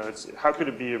 It's how could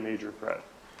it be a major threat?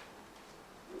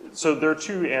 So there are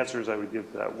two answers I would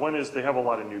give to that. One is they have a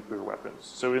lot of nuclear weapons.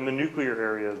 So in the nuclear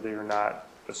area, they are not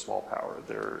a small power.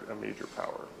 They're a major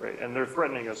power, right? And they're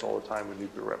threatening us all the time with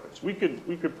nuclear weapons. We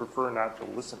could prefer not to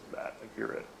listen to that and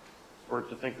hear it, or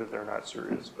to think that they're not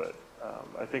serious. But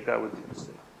I think that would be a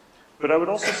mistake. But I would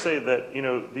also say that,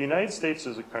 the United States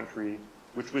is a country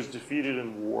which was defeated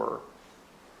in war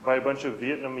by a bunch of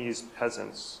Vietnamese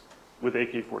peasants with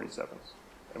AK-47s.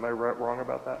 Am I wrong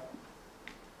about that?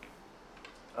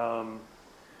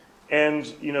 And,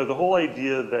 the whole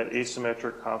idea that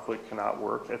asymmetric conflict cannot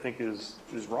work, I think is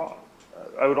wrong.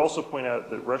 I would also point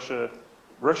out that Russia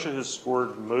has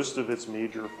scored most of its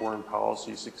major foreign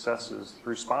policy successes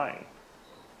through spying,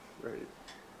 right?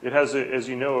 It has, as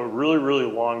you know, a really,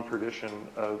 really long tradition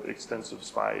of extensive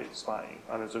spying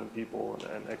on its own people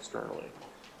and externally,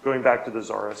 going back to the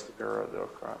Tsarist era, the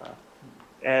Okhrana.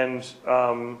 And,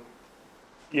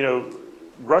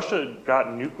 Russia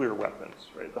got nuclear weapons,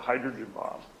 right, the hydrogen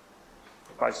bomb,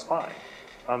 by spying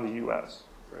on the U.S.,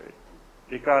 right?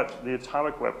 It got the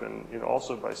atomic weapon,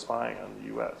 also by spying on the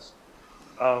U.S.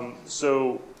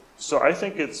 So I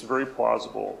think it's very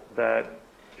plausible that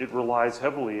it relies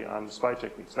heavily on spy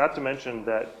techniques, not to mention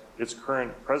that its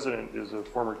current president is a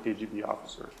former KGB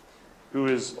officer who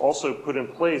has also put in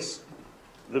place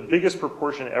the biggest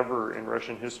proportion ever in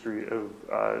Russian history of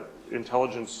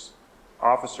intelligence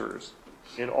officers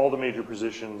in all the major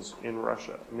positions in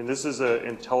Russia. I mean, this is an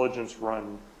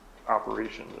intelligence-run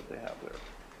operation that they have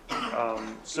there.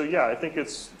 So yeah, I think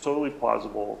it's totally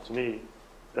plausible to me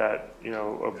that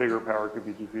a bigger power could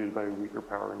be defeated by a weaker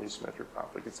power in asymmetric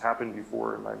conflict. It's happened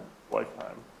before in my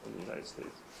lifetime in the United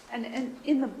States. And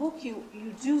in the book, you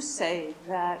do say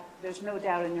that there's no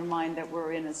doubt in your mind that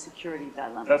we're in a security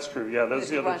dilemma. That's true. Yeah, that's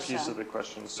the other piece of the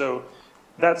question. So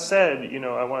that said,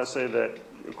 I want to say that,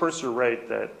 of course, you're right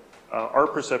that our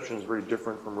perception is very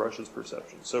different from Russia's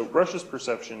perception. So Russia's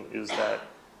perception is that,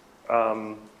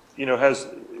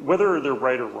 whether they're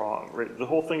right or wrong, right? The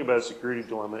whole thing about a security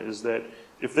dilemma is that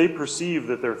if they perceive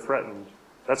that they're threatened,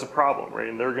 that's a problem, right?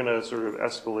 And they're going to sort of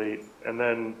escalate, and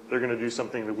then they're going to do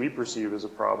something that we perceive as a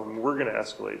problem, and we're going to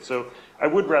escalate. So I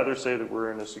would rather say that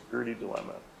we're in a security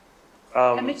dilemma.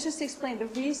 Let me just explain. The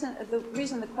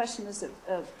reason the question is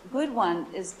a good one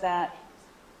is that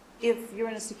if you're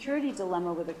in a security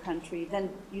dilemma with a country, then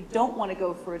you don't want to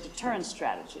go for a deterrence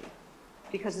strategy,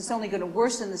 because it's only going to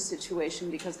worsen the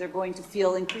situation, because they're going to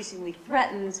feel increasingly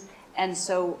threatened, and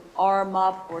so arm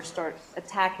up or start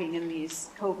attacking in these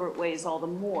covert ways all the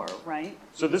more, right?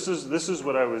 So this is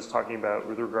what I was talking about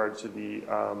with regard to the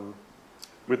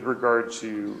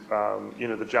you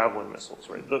know, the Javelin missiles,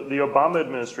 right? The Obama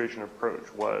administration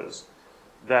approach was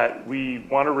that we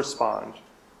want to respond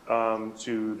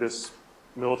to this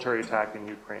military attack in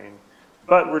Ukraine,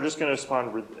 but we're just going to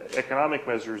respond with economic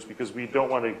measures because we don't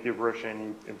want to give Russia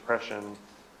any impression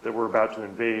that we're about to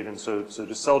invade. And so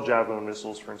to sell Javelin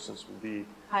missiles, for instance, would be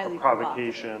Highly a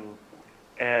provocation,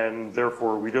 and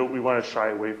therefore we want to shy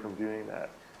away from doing that.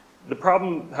 The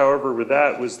problem, however, with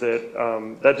that was that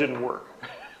that didn't work,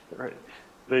 right?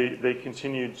 They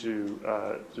continued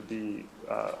to be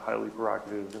highly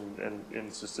provocative and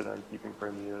insisted on keeping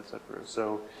Crimea, et cetera.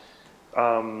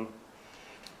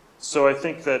 So I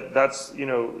think that's, you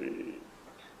know,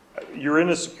 you're in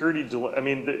a security dilemma. I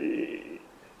mean,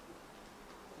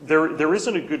 there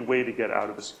isn't a good way to get out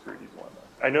of a security dilemma.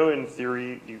 I know in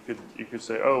theory you could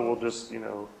say, oh, we'll just, you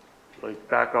know, like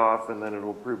back off and then it'll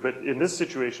improve. But in this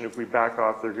situation, if we back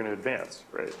off, they're going to advance,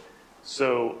 right?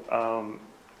 So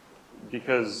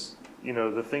because, you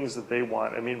know, the things that they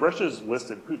want, I mean, Russia's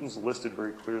listed, Putin's listed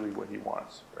very clearly what he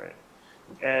wants, right?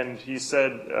 And he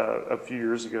said a few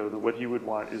years ago that what he would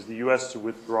want is the U.S. to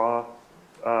withdraw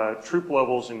troop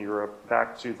levels in Europe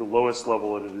back to the lowest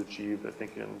level it had achieved, I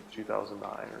think in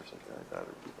 2009 or something like that,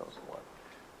 or 2001,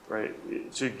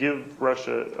 right? To give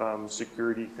Russia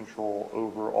security control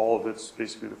over all of its,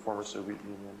 basically the former Soviet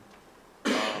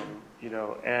Union, you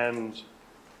know, and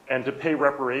to pay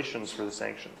reparations for the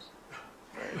sanctions.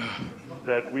 Right?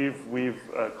 That we've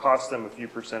cost them a few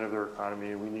percent of their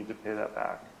economy, and we need to pay that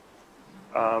back.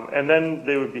 And then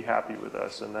they would be happy with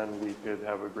us, and then we could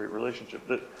have a great relationship.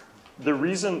 The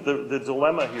reason, the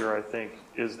dilemma here, I think,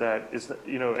 is that,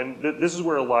 you know, and this is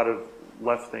where a lot of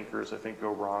left thinkers, I think,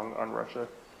 go wrong on Russia,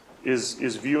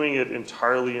 is viewing it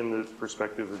entirely in the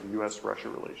perspective of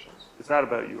U.S.-Russia relations. It's not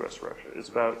about U.S.-Russia. It's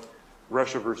about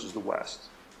Russia versus the West,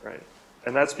 right?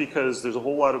 And that's because there's a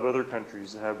whole lot of other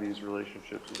countries that have these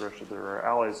relationships with Russia that are our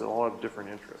allies that all have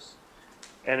different interests.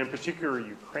 And in particular,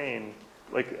 Ukraine,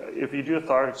 like if you do a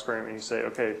thought experiment and you say,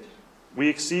 okay, we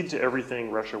accede to everything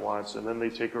Russia wants and then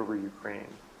they take over Ukraine,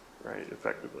 right,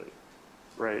 effectively,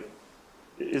 right?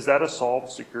 Is that a solved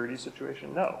security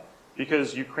situation? No,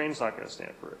 because Ukraine's not going to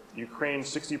stand for it. Ukraine,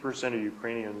 60% of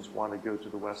Ukrainians want to go to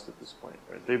the West at this point,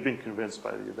 right? They've been convinced by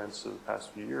the events of the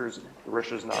past few years that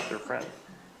Russia's not their friend.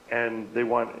 And they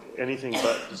want anything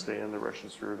but to stay in the Russian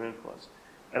sphere of influence.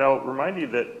 And I'll remind you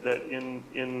that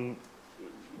in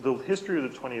the history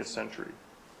of the 20th century,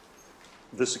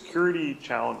 the security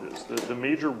challenges, the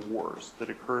major wars that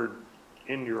occurred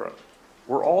in Europe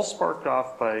were all sparked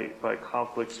off by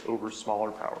conflicts over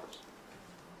smaller powers,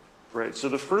 right? So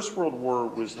the First World War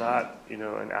was not, you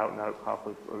know, an out-and-out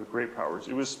conflict of great powers.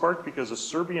 It was sparked because a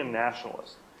Serbian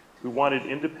nationalist who wanted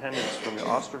independence from the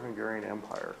Austro-Hungarian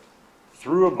Empire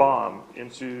threw a bomb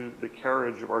into the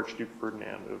carriage of Archduke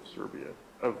Ferdinand of Serbia,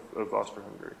 of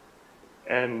Austro-Hungary,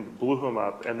 and blew him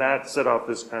up, and that set off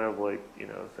this kind of like, you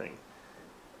know, thing.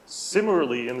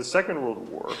 Similarly, in the Second World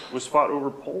War, was fought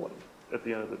over Poland at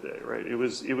the end of the day, right? It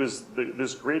was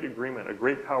this great agreement, a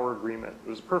great power agreement. It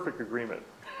was a perfect agreement,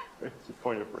 right, to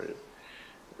coin a phrase,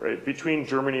 right, between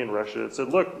Germany and Russia. It said,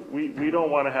 look, we don't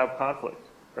want to have conflict,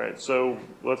 right? So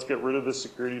let's get rid of this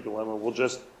security dilemma. We'll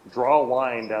just draw a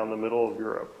line down the middle of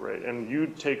Europe, right? And you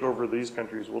take over these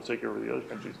countries, we'll take over the other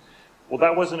countries. Well,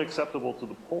 that wasn't acceptable to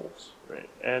the Poles, right?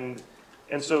 And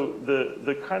so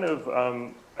the kind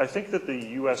of, I think that the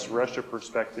U.S.-Russia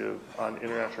perspective on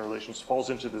international relations falls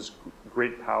into this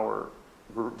great power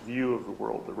view of the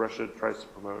world that Russia tries to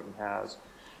promote and has,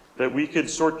 that we could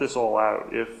sort this all out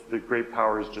if the great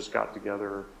powers just got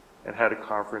together and had a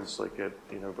conference like at,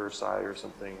 you know, Versailles or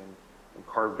something and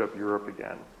carved up Europe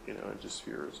again, you know, into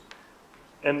spheres.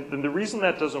 And the reason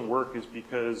that doesn't work is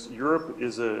because Europe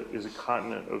is a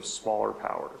continent of smaller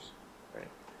powers, right?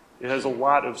 It has a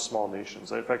lot of small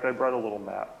nations. In fact, I brought a little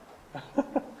map.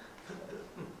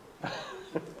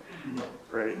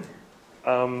 Right?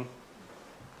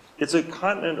 It's a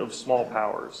continent of small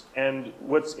powers. And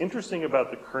what's interesting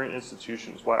about the current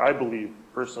institutions, why I believe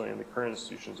personally in the current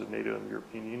institutions of NATO and the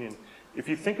European Union, if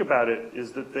you think about it,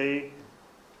 is that they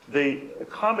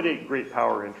accommodate great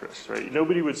power interests, right?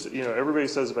 Nobody would, you know, everybody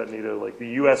says about NATO, like the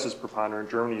US is preponderant,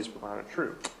 Germany is preponderant,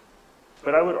 true.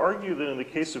 But I would argue that in the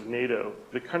case of NATO,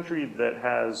 the country that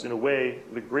has, in a way,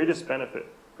 the greatest benefit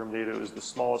from NATO is the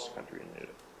smallest country in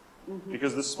NATO. Mm-hmm.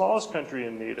 Because the smallest country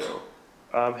in NATO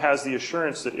has the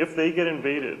assurance that if they get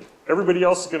invaded, everybody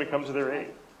else is going to come to their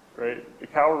aid, right? The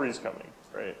cavalry's coming,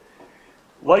 right?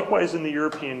 Likewise, in the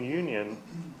European Union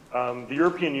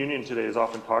today is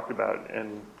often talked about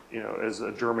as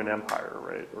a German empire,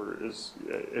 right? Or as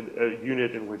a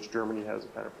unit in which Germany has a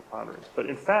kind of preponderance. But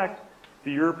in fact,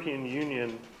 the European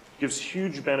Union gives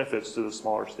huge benefits to the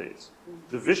smaller states.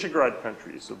 The Visegrad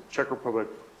countries, so Czech Republic,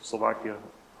 Slovakia,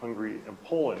 Hungary, and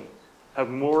Poland, have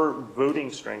more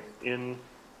voting strength in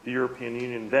the European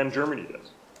Union than Germany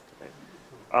does. Okay?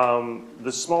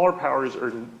 The smaller powers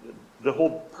the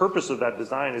whole purpose of that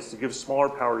design is to give smaller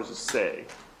powers a say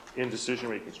in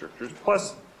decision-making structures.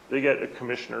 Plus, they get a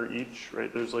commissioner each,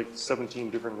 right? There's like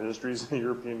 17 different ministries in the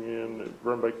European Union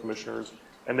run by commissioners,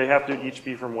 and they have to each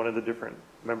be from one of the different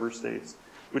member states,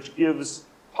 which gives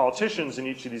politicians in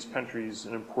each of these countries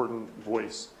an important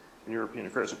voice in European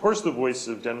affairs. Of course, the voice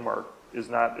of Denmark is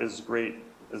not as great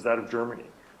as that of Germany,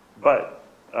 but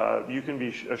you can be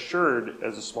assured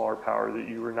as a smaller power that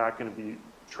you are not going to be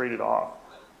traded off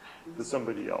to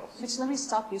somebody else. Mitch, let me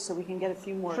stop you so we can get a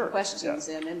few more Sure, questions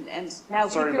yeah. in, and now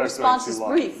keep Sorry your about going responses too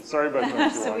long. brief. Sorry about going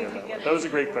too So long we on can that get one. That was a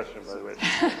great question, by the way.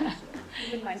 You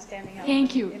wouldn't mind standing up?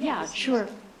 Thank you. Yeah, sure.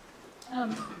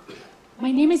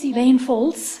 My name is Elaine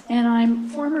Foltz, and I'm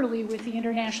formerly with the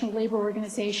International Labor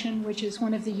Organization, which is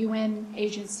one of the UN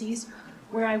agencies,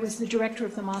 where I was the director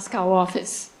of the Moscow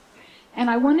office.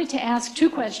 And I wanted to ask two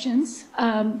questions,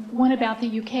 one about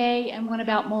the UK and one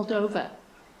about Moldova.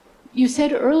 You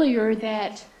said earlier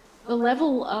that the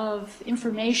level of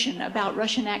information about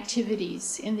Russian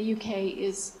activities in the UK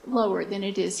is lower than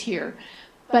it is here.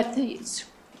 But the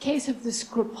case of the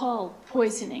Skripal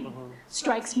poisoning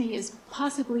strikes me as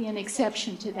possibly an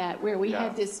exception to that, where we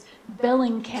had this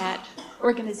Bellingcat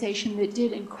organization that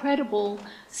did incredible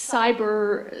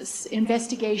cyber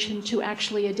investigation to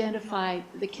actually identify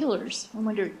the killers. I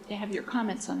wonder to have your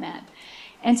comments on that.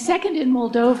 And second, in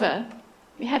Moldova,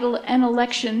 we had an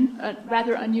election, a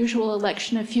rather unusual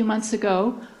election a few months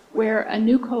ago, where a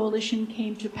new coalition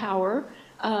came to power,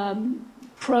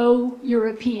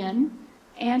 pro-European,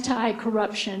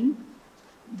 anti-corruption,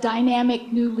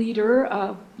 dynamic new leader,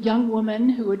 a young woman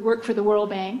who had worked for the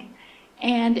World Bank,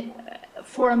 and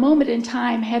for a moment in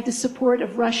time had the support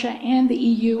of Russia and the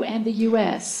EU and the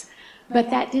US. But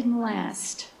that didn't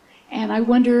last. And I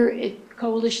wonder,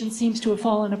 coalition seems to have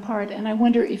fallen apart, and I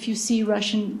wonder if you see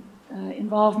Russian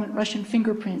involvement, Russian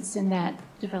fingerprints in that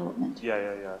development.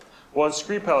 Yeah. Well, on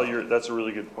Skripal, that's a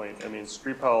really good point. I mean,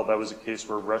 Skripal, that was a case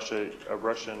where a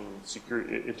Russian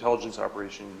security intelligence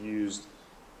operation used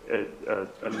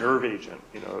a nerve agent,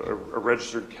 a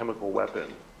registered chemical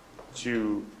weapon,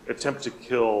 to attempt to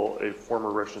kill a former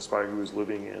Russian spy who was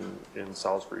living in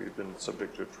Salisbury, who'd been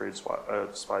subject to a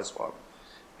spy swap.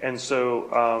 And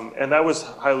so, and that was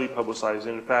highly publicized.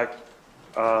 And in fact,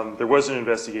 there was an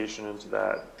investigation into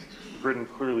that. Britain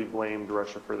clearly blamed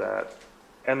Russia for that.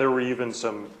 And there were even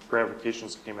some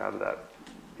ramifications that came out of that.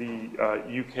 The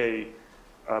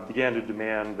UK began to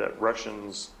demand that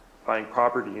Russians buying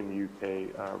property in the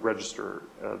UK register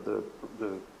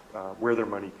where their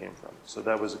money came from. So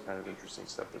that was a kind of interesting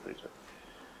step that they took.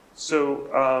 So,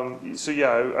 yeah,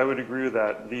 I would agree with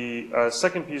that. The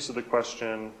second piece of the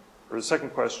question, or the second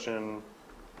question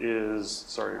is,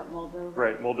 sorry. Moldova.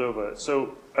 Right, Moldova.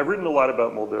 So I've written a lot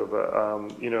about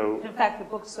Moldova. In fact, the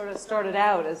book sort of started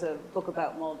out as a book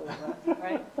about Moldova,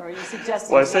 right? Or are you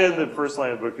suggesting? Well, I say in the first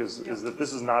line of the book is that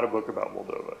this is not a book about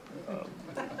Moldova.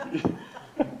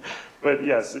 But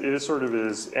yes, it sort of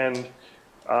is. And,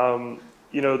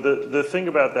 the thing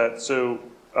about that, so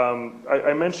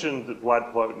I mentioned that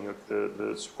Vlad Plotniuk,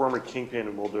 the former kingpin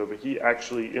of Moldova, he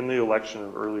actually, in the election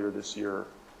of earlier this year,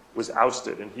 was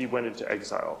ousted and he went into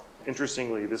exile.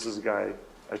 Interestingly, this is a guy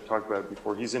I talked about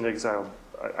before. He's in exile,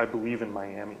 I believe, in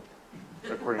Miami,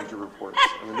 according to reports.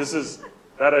 I mean,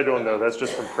 that I don't know. That's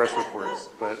just from press reports.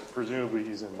 But presumably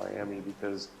he's in Miami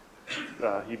because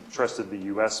he trusted the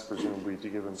U.S., presumably, to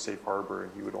give him safe harbor,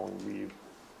 and he would only leave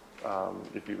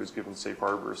if he was given safe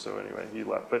harbor. So anyway, he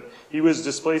left. But he was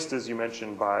displaced, as you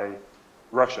mentioned, by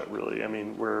Russia, really. I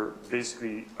mean, where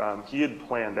basically he had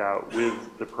planned out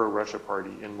with the pro-Russia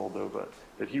party in Moldova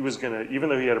that he was going to, even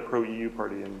though he had a pro-EU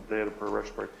party and they had a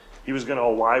pro-Russia party, he was going to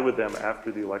ally with them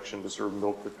after the election to sort of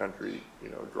milk the country,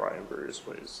 dry in various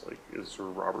ways, like is sort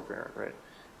of robber baron, right?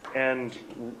 And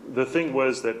the thing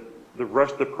was that the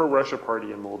pro-Russia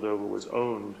party in Moldova was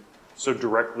owned so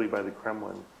directly by the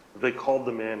Kremlin that they called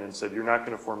them in and said, "You're not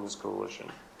going to form this coalition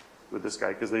with this guy,"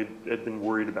 because they had been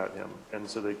worried about him, and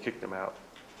so they kicked him out.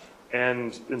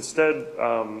 And instead,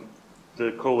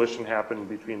 the coalition happened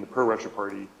between the pro-Russia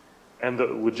party and the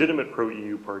legitimate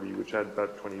pro-EU party, which had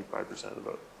about 25% of the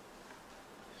vote.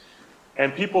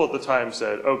 And people at the time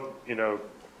said, oh, you know,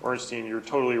 Orenstein, you're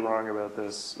totally wrong about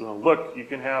this. You know, look, you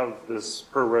can have this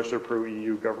pro-Russia,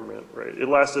 pro-EU government, right? It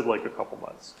lasted like a couple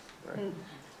months, right?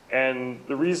 And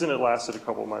the reason it lasted a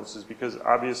couple months is because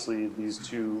obviously these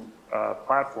two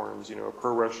platforms, you know, a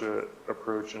pro-Russia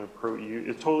approach and a pro-EU,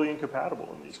 is totally incompatible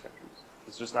in these countries.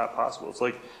 It's just not possible. It's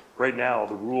like right now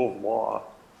the rule of law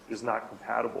is not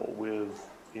compatible with,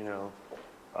 you know,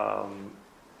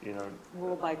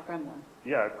 Rule by Kremlin.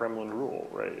 yeah, Kremlin rule,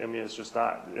 right? I mean, it's just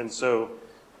not. And so,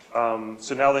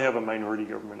 so now they have a minority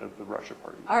government of the Russia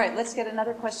party. All right, let's get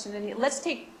another question in here. Let's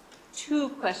take 2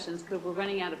 questions because we're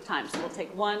running out of time. So we'll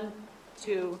take 1,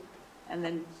 2, and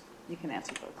then you can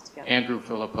answer both together. Andrew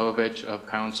Filipovich of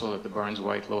counsel at the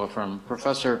Barnes-White Law Firm.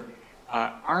 Professor,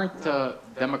 aren't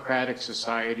democratic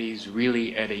societies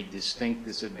really at a distinct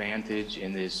disadvantage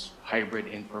in this hybrid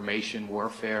information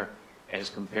warfare as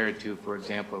compared to, for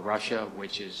example, Russia,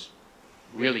 which is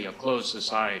really a closed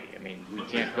society? I mean, we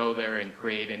can't go there and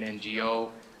create an NGO.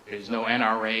 There's no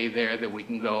NRA there that we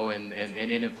can go and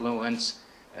influence.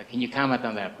 Can you comment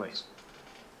on that, please?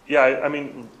 Yeah, I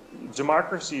mean,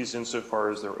 democracies insofar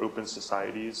as they're open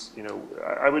societies, you know,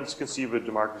 I would conceive of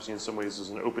democracy in some ways as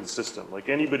an open system. Like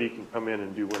anybody can come in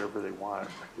and do whatever they want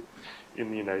in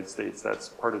the United States. That's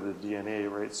part of the DNA,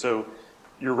 right? So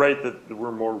you're right that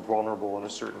we're more vulnerable in a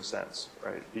certain sense,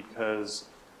 right? Because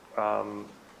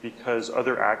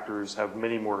other actors have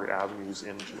many more avenues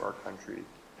into our country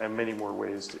and many more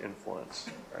ways to influence,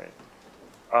 right?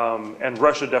 And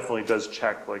Russia definitely does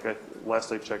check. Like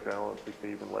last I checked, I don't think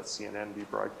they even let CNN be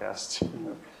broadcast.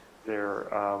 You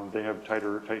know, they have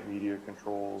tight media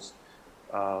controls.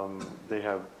 They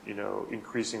have, you know,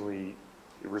 increasingly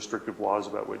restrictive laws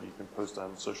about what you can post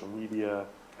on social media.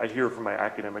 I hear from my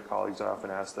academic colleagues. I often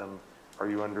ask them, "Are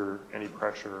you under any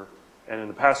pressure?" And in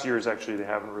the past years, actually, they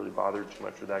haven't really bothered too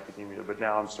much with academia. But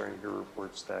now I'm starting to hear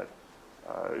reports that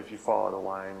if you fall out of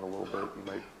line a little bit, you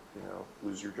might, you know,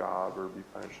 lose your job or be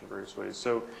punished in various ways.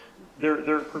 So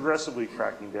they're progressively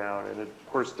cracking down, and it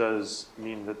of course does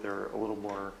mean that they're a little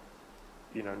more,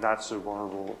 you know, not so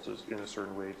vulnerable to, in a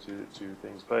certain way to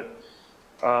things. But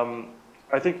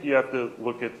I think you have to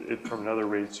look at it from another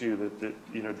way too. That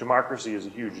you know, democracy is a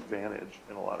huge advantage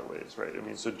in a lot of ways, right? I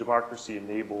mean, so democracy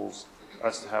enables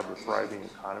us to have a thriving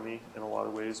economy in a lot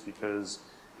of ways, because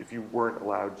if you weren't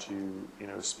allowed to, you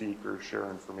know, speak or share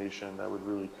information, that would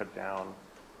really cut down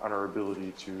on our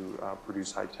ability to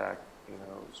produce high-tech, you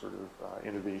know, sort of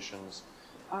innovations.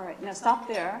 All right, now stop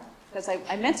there, because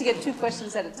I meant to get 2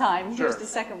 questions at a time. Sure. Here's the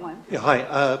second one. Yeah,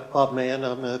 hi, Bob Mann.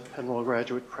 I'm a Penn Law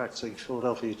graduate, practicing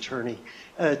Philadelphia attorney.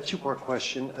 2-part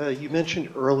question. You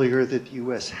mentioned earlier that the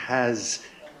U.S. has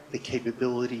the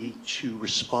capability to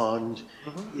respond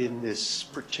in this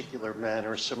particular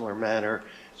manner, similar manner.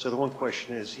 So the one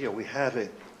question is, you know, we have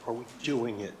it, are we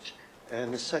doing it?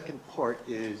 And the second part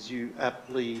is you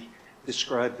aptly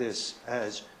describe this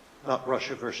as not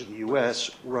Russia versus the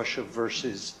U.S., Russia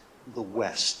versus the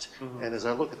West. And as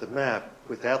I look at the map,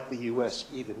 without the U.S.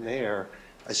 even there,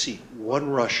 I see one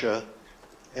Russia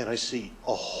and I see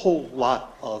a whole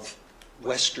lot of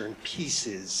Western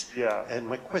pieces. Yeah. And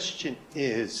my question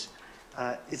is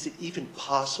it even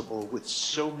possible with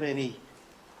so many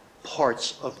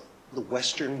parts of the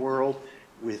Western world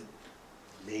with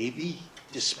maybe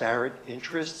disparate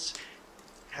interests,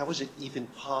 how is it even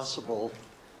possible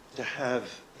to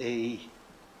have a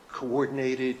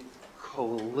coordinated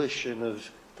coalition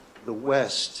of the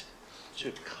West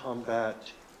to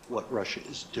combat what Russia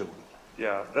is doing?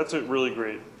 Yeah, that's a really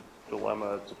great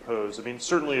dilemma to pose. I mean,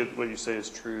 certainly what you say is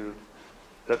true,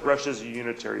 that Russia is a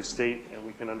unitary state and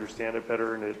we can understand it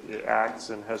better, and it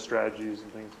acts and has strategies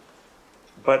and things.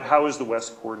 But how is the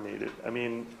West coordinated? I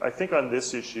mean, I think on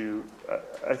this issue,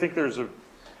 I think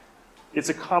it's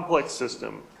a complex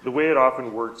system. The way it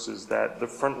often works is that the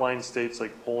frontline states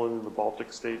like Poland and the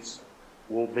Baltic states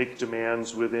will make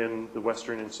demands within the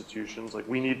Western institutions, like,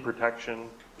 we need protection,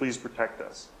 please protect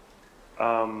us.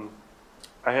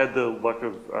 I had the luck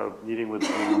of meeting with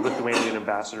the Lithuanian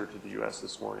ambassador to the US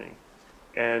this morning,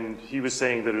 and he was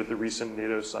saying that at the recent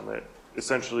NATO summit,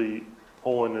 essentially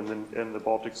Poland and the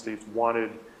Baltic states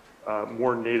wanted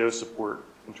more NATO support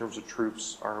in terms of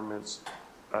troops, armaments,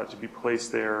 to be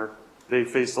placed there. They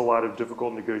faced a lot of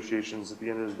difficult negotiations. At the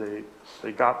end of the day,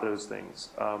 they got those things,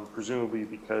 presumably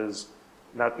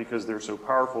not because they're so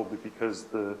powerful, but because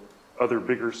the other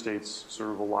bigger states sort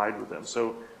of allied with them.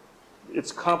 So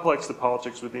it's complex, the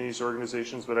politics within these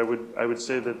organizations, but I would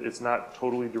say that it's not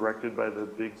totally directed by the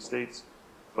big states,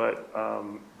 but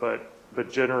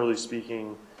generally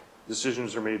speaking,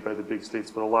 decisions are made by the big states,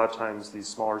 but a lot of times these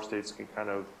smaller states can kind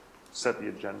of set the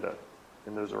agenda.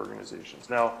 in those organizations.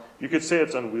 Now, you could say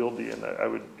it's unwieldy, and I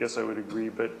would agree,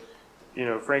 but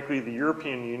frankly, the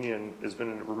European Union has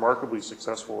been a remarkably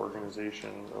successful organization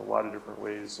in a lot of different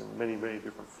ways in many, many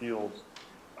different fields,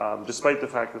 despite the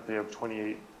fact that they have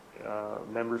 28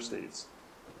 member states.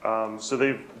 So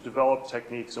they've developed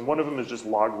techniques, and one of them is just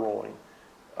log rolling.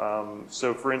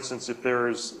 So for instance, if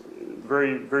there's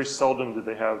very, very seldom do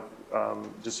they have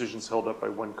decisions held up by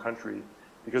one country,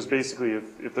 because basically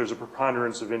if there's a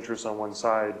preponderance of interest on one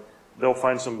side, they'll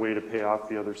find some way to pay off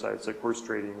the other side. It's like horse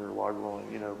trading or log rolling,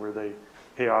 where they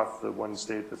pay off the one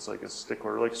state that's like a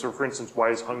stickler. Like, so for instance, why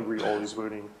is Hungary always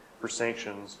voting for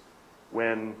sanctions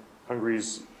when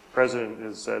Hungary's president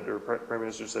has said, or prime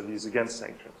minister said he's against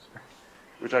sanctions?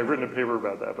 Which I've written a paper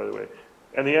about that, by the way.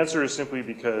 And the answer is simply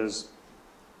because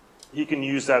he can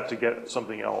use that to get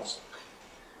something else.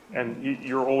 And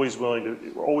you're always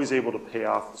always able to pay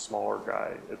off the smaller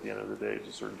guy at the end of the day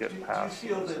to sort of get past. Do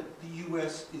you feel that the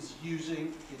U.S. is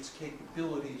using its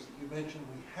capabilities that you mentioned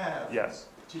we have yes.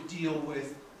 to deal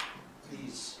with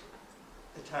these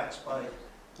attacks by?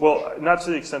 Well, not to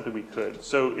the extent that we could.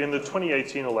 So in the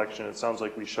 2018 election, it sounds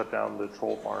like we shut down the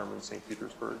troll farm in St.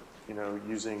 Petersburg,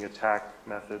 using attack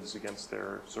methods against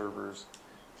their servers.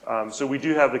 So we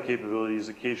do have the capabilities.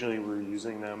 Occasionally we're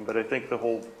using them, but I think the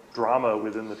whole drama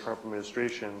within the Trump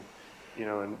administration,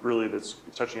 and really that's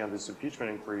touching on this impeachment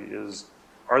inquiry is,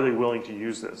 are they willing to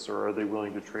use this, or are they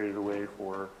willing to trade it away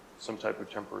for some type of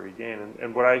temporary gain?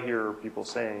 And what I hear people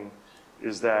saying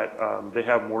is that they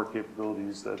have more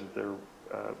capabilities than they're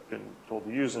been told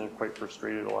to use, and are quite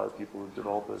frustrated. A lot of people who've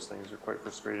developed those things are quite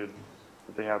frustrated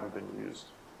that they haven't been used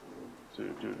to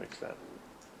an extent.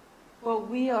 Well,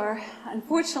 we are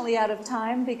unfortunately out of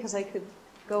time, because I could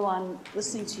go on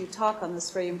listening to you talk on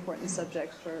this very important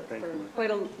subject for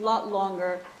quite a lot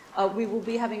longer. We will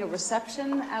be having a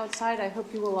reception outside. I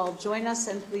hope you will all join us,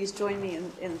 and please join me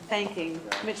in thanking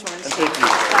Mitch Orenstein. And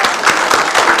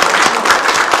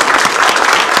thank you.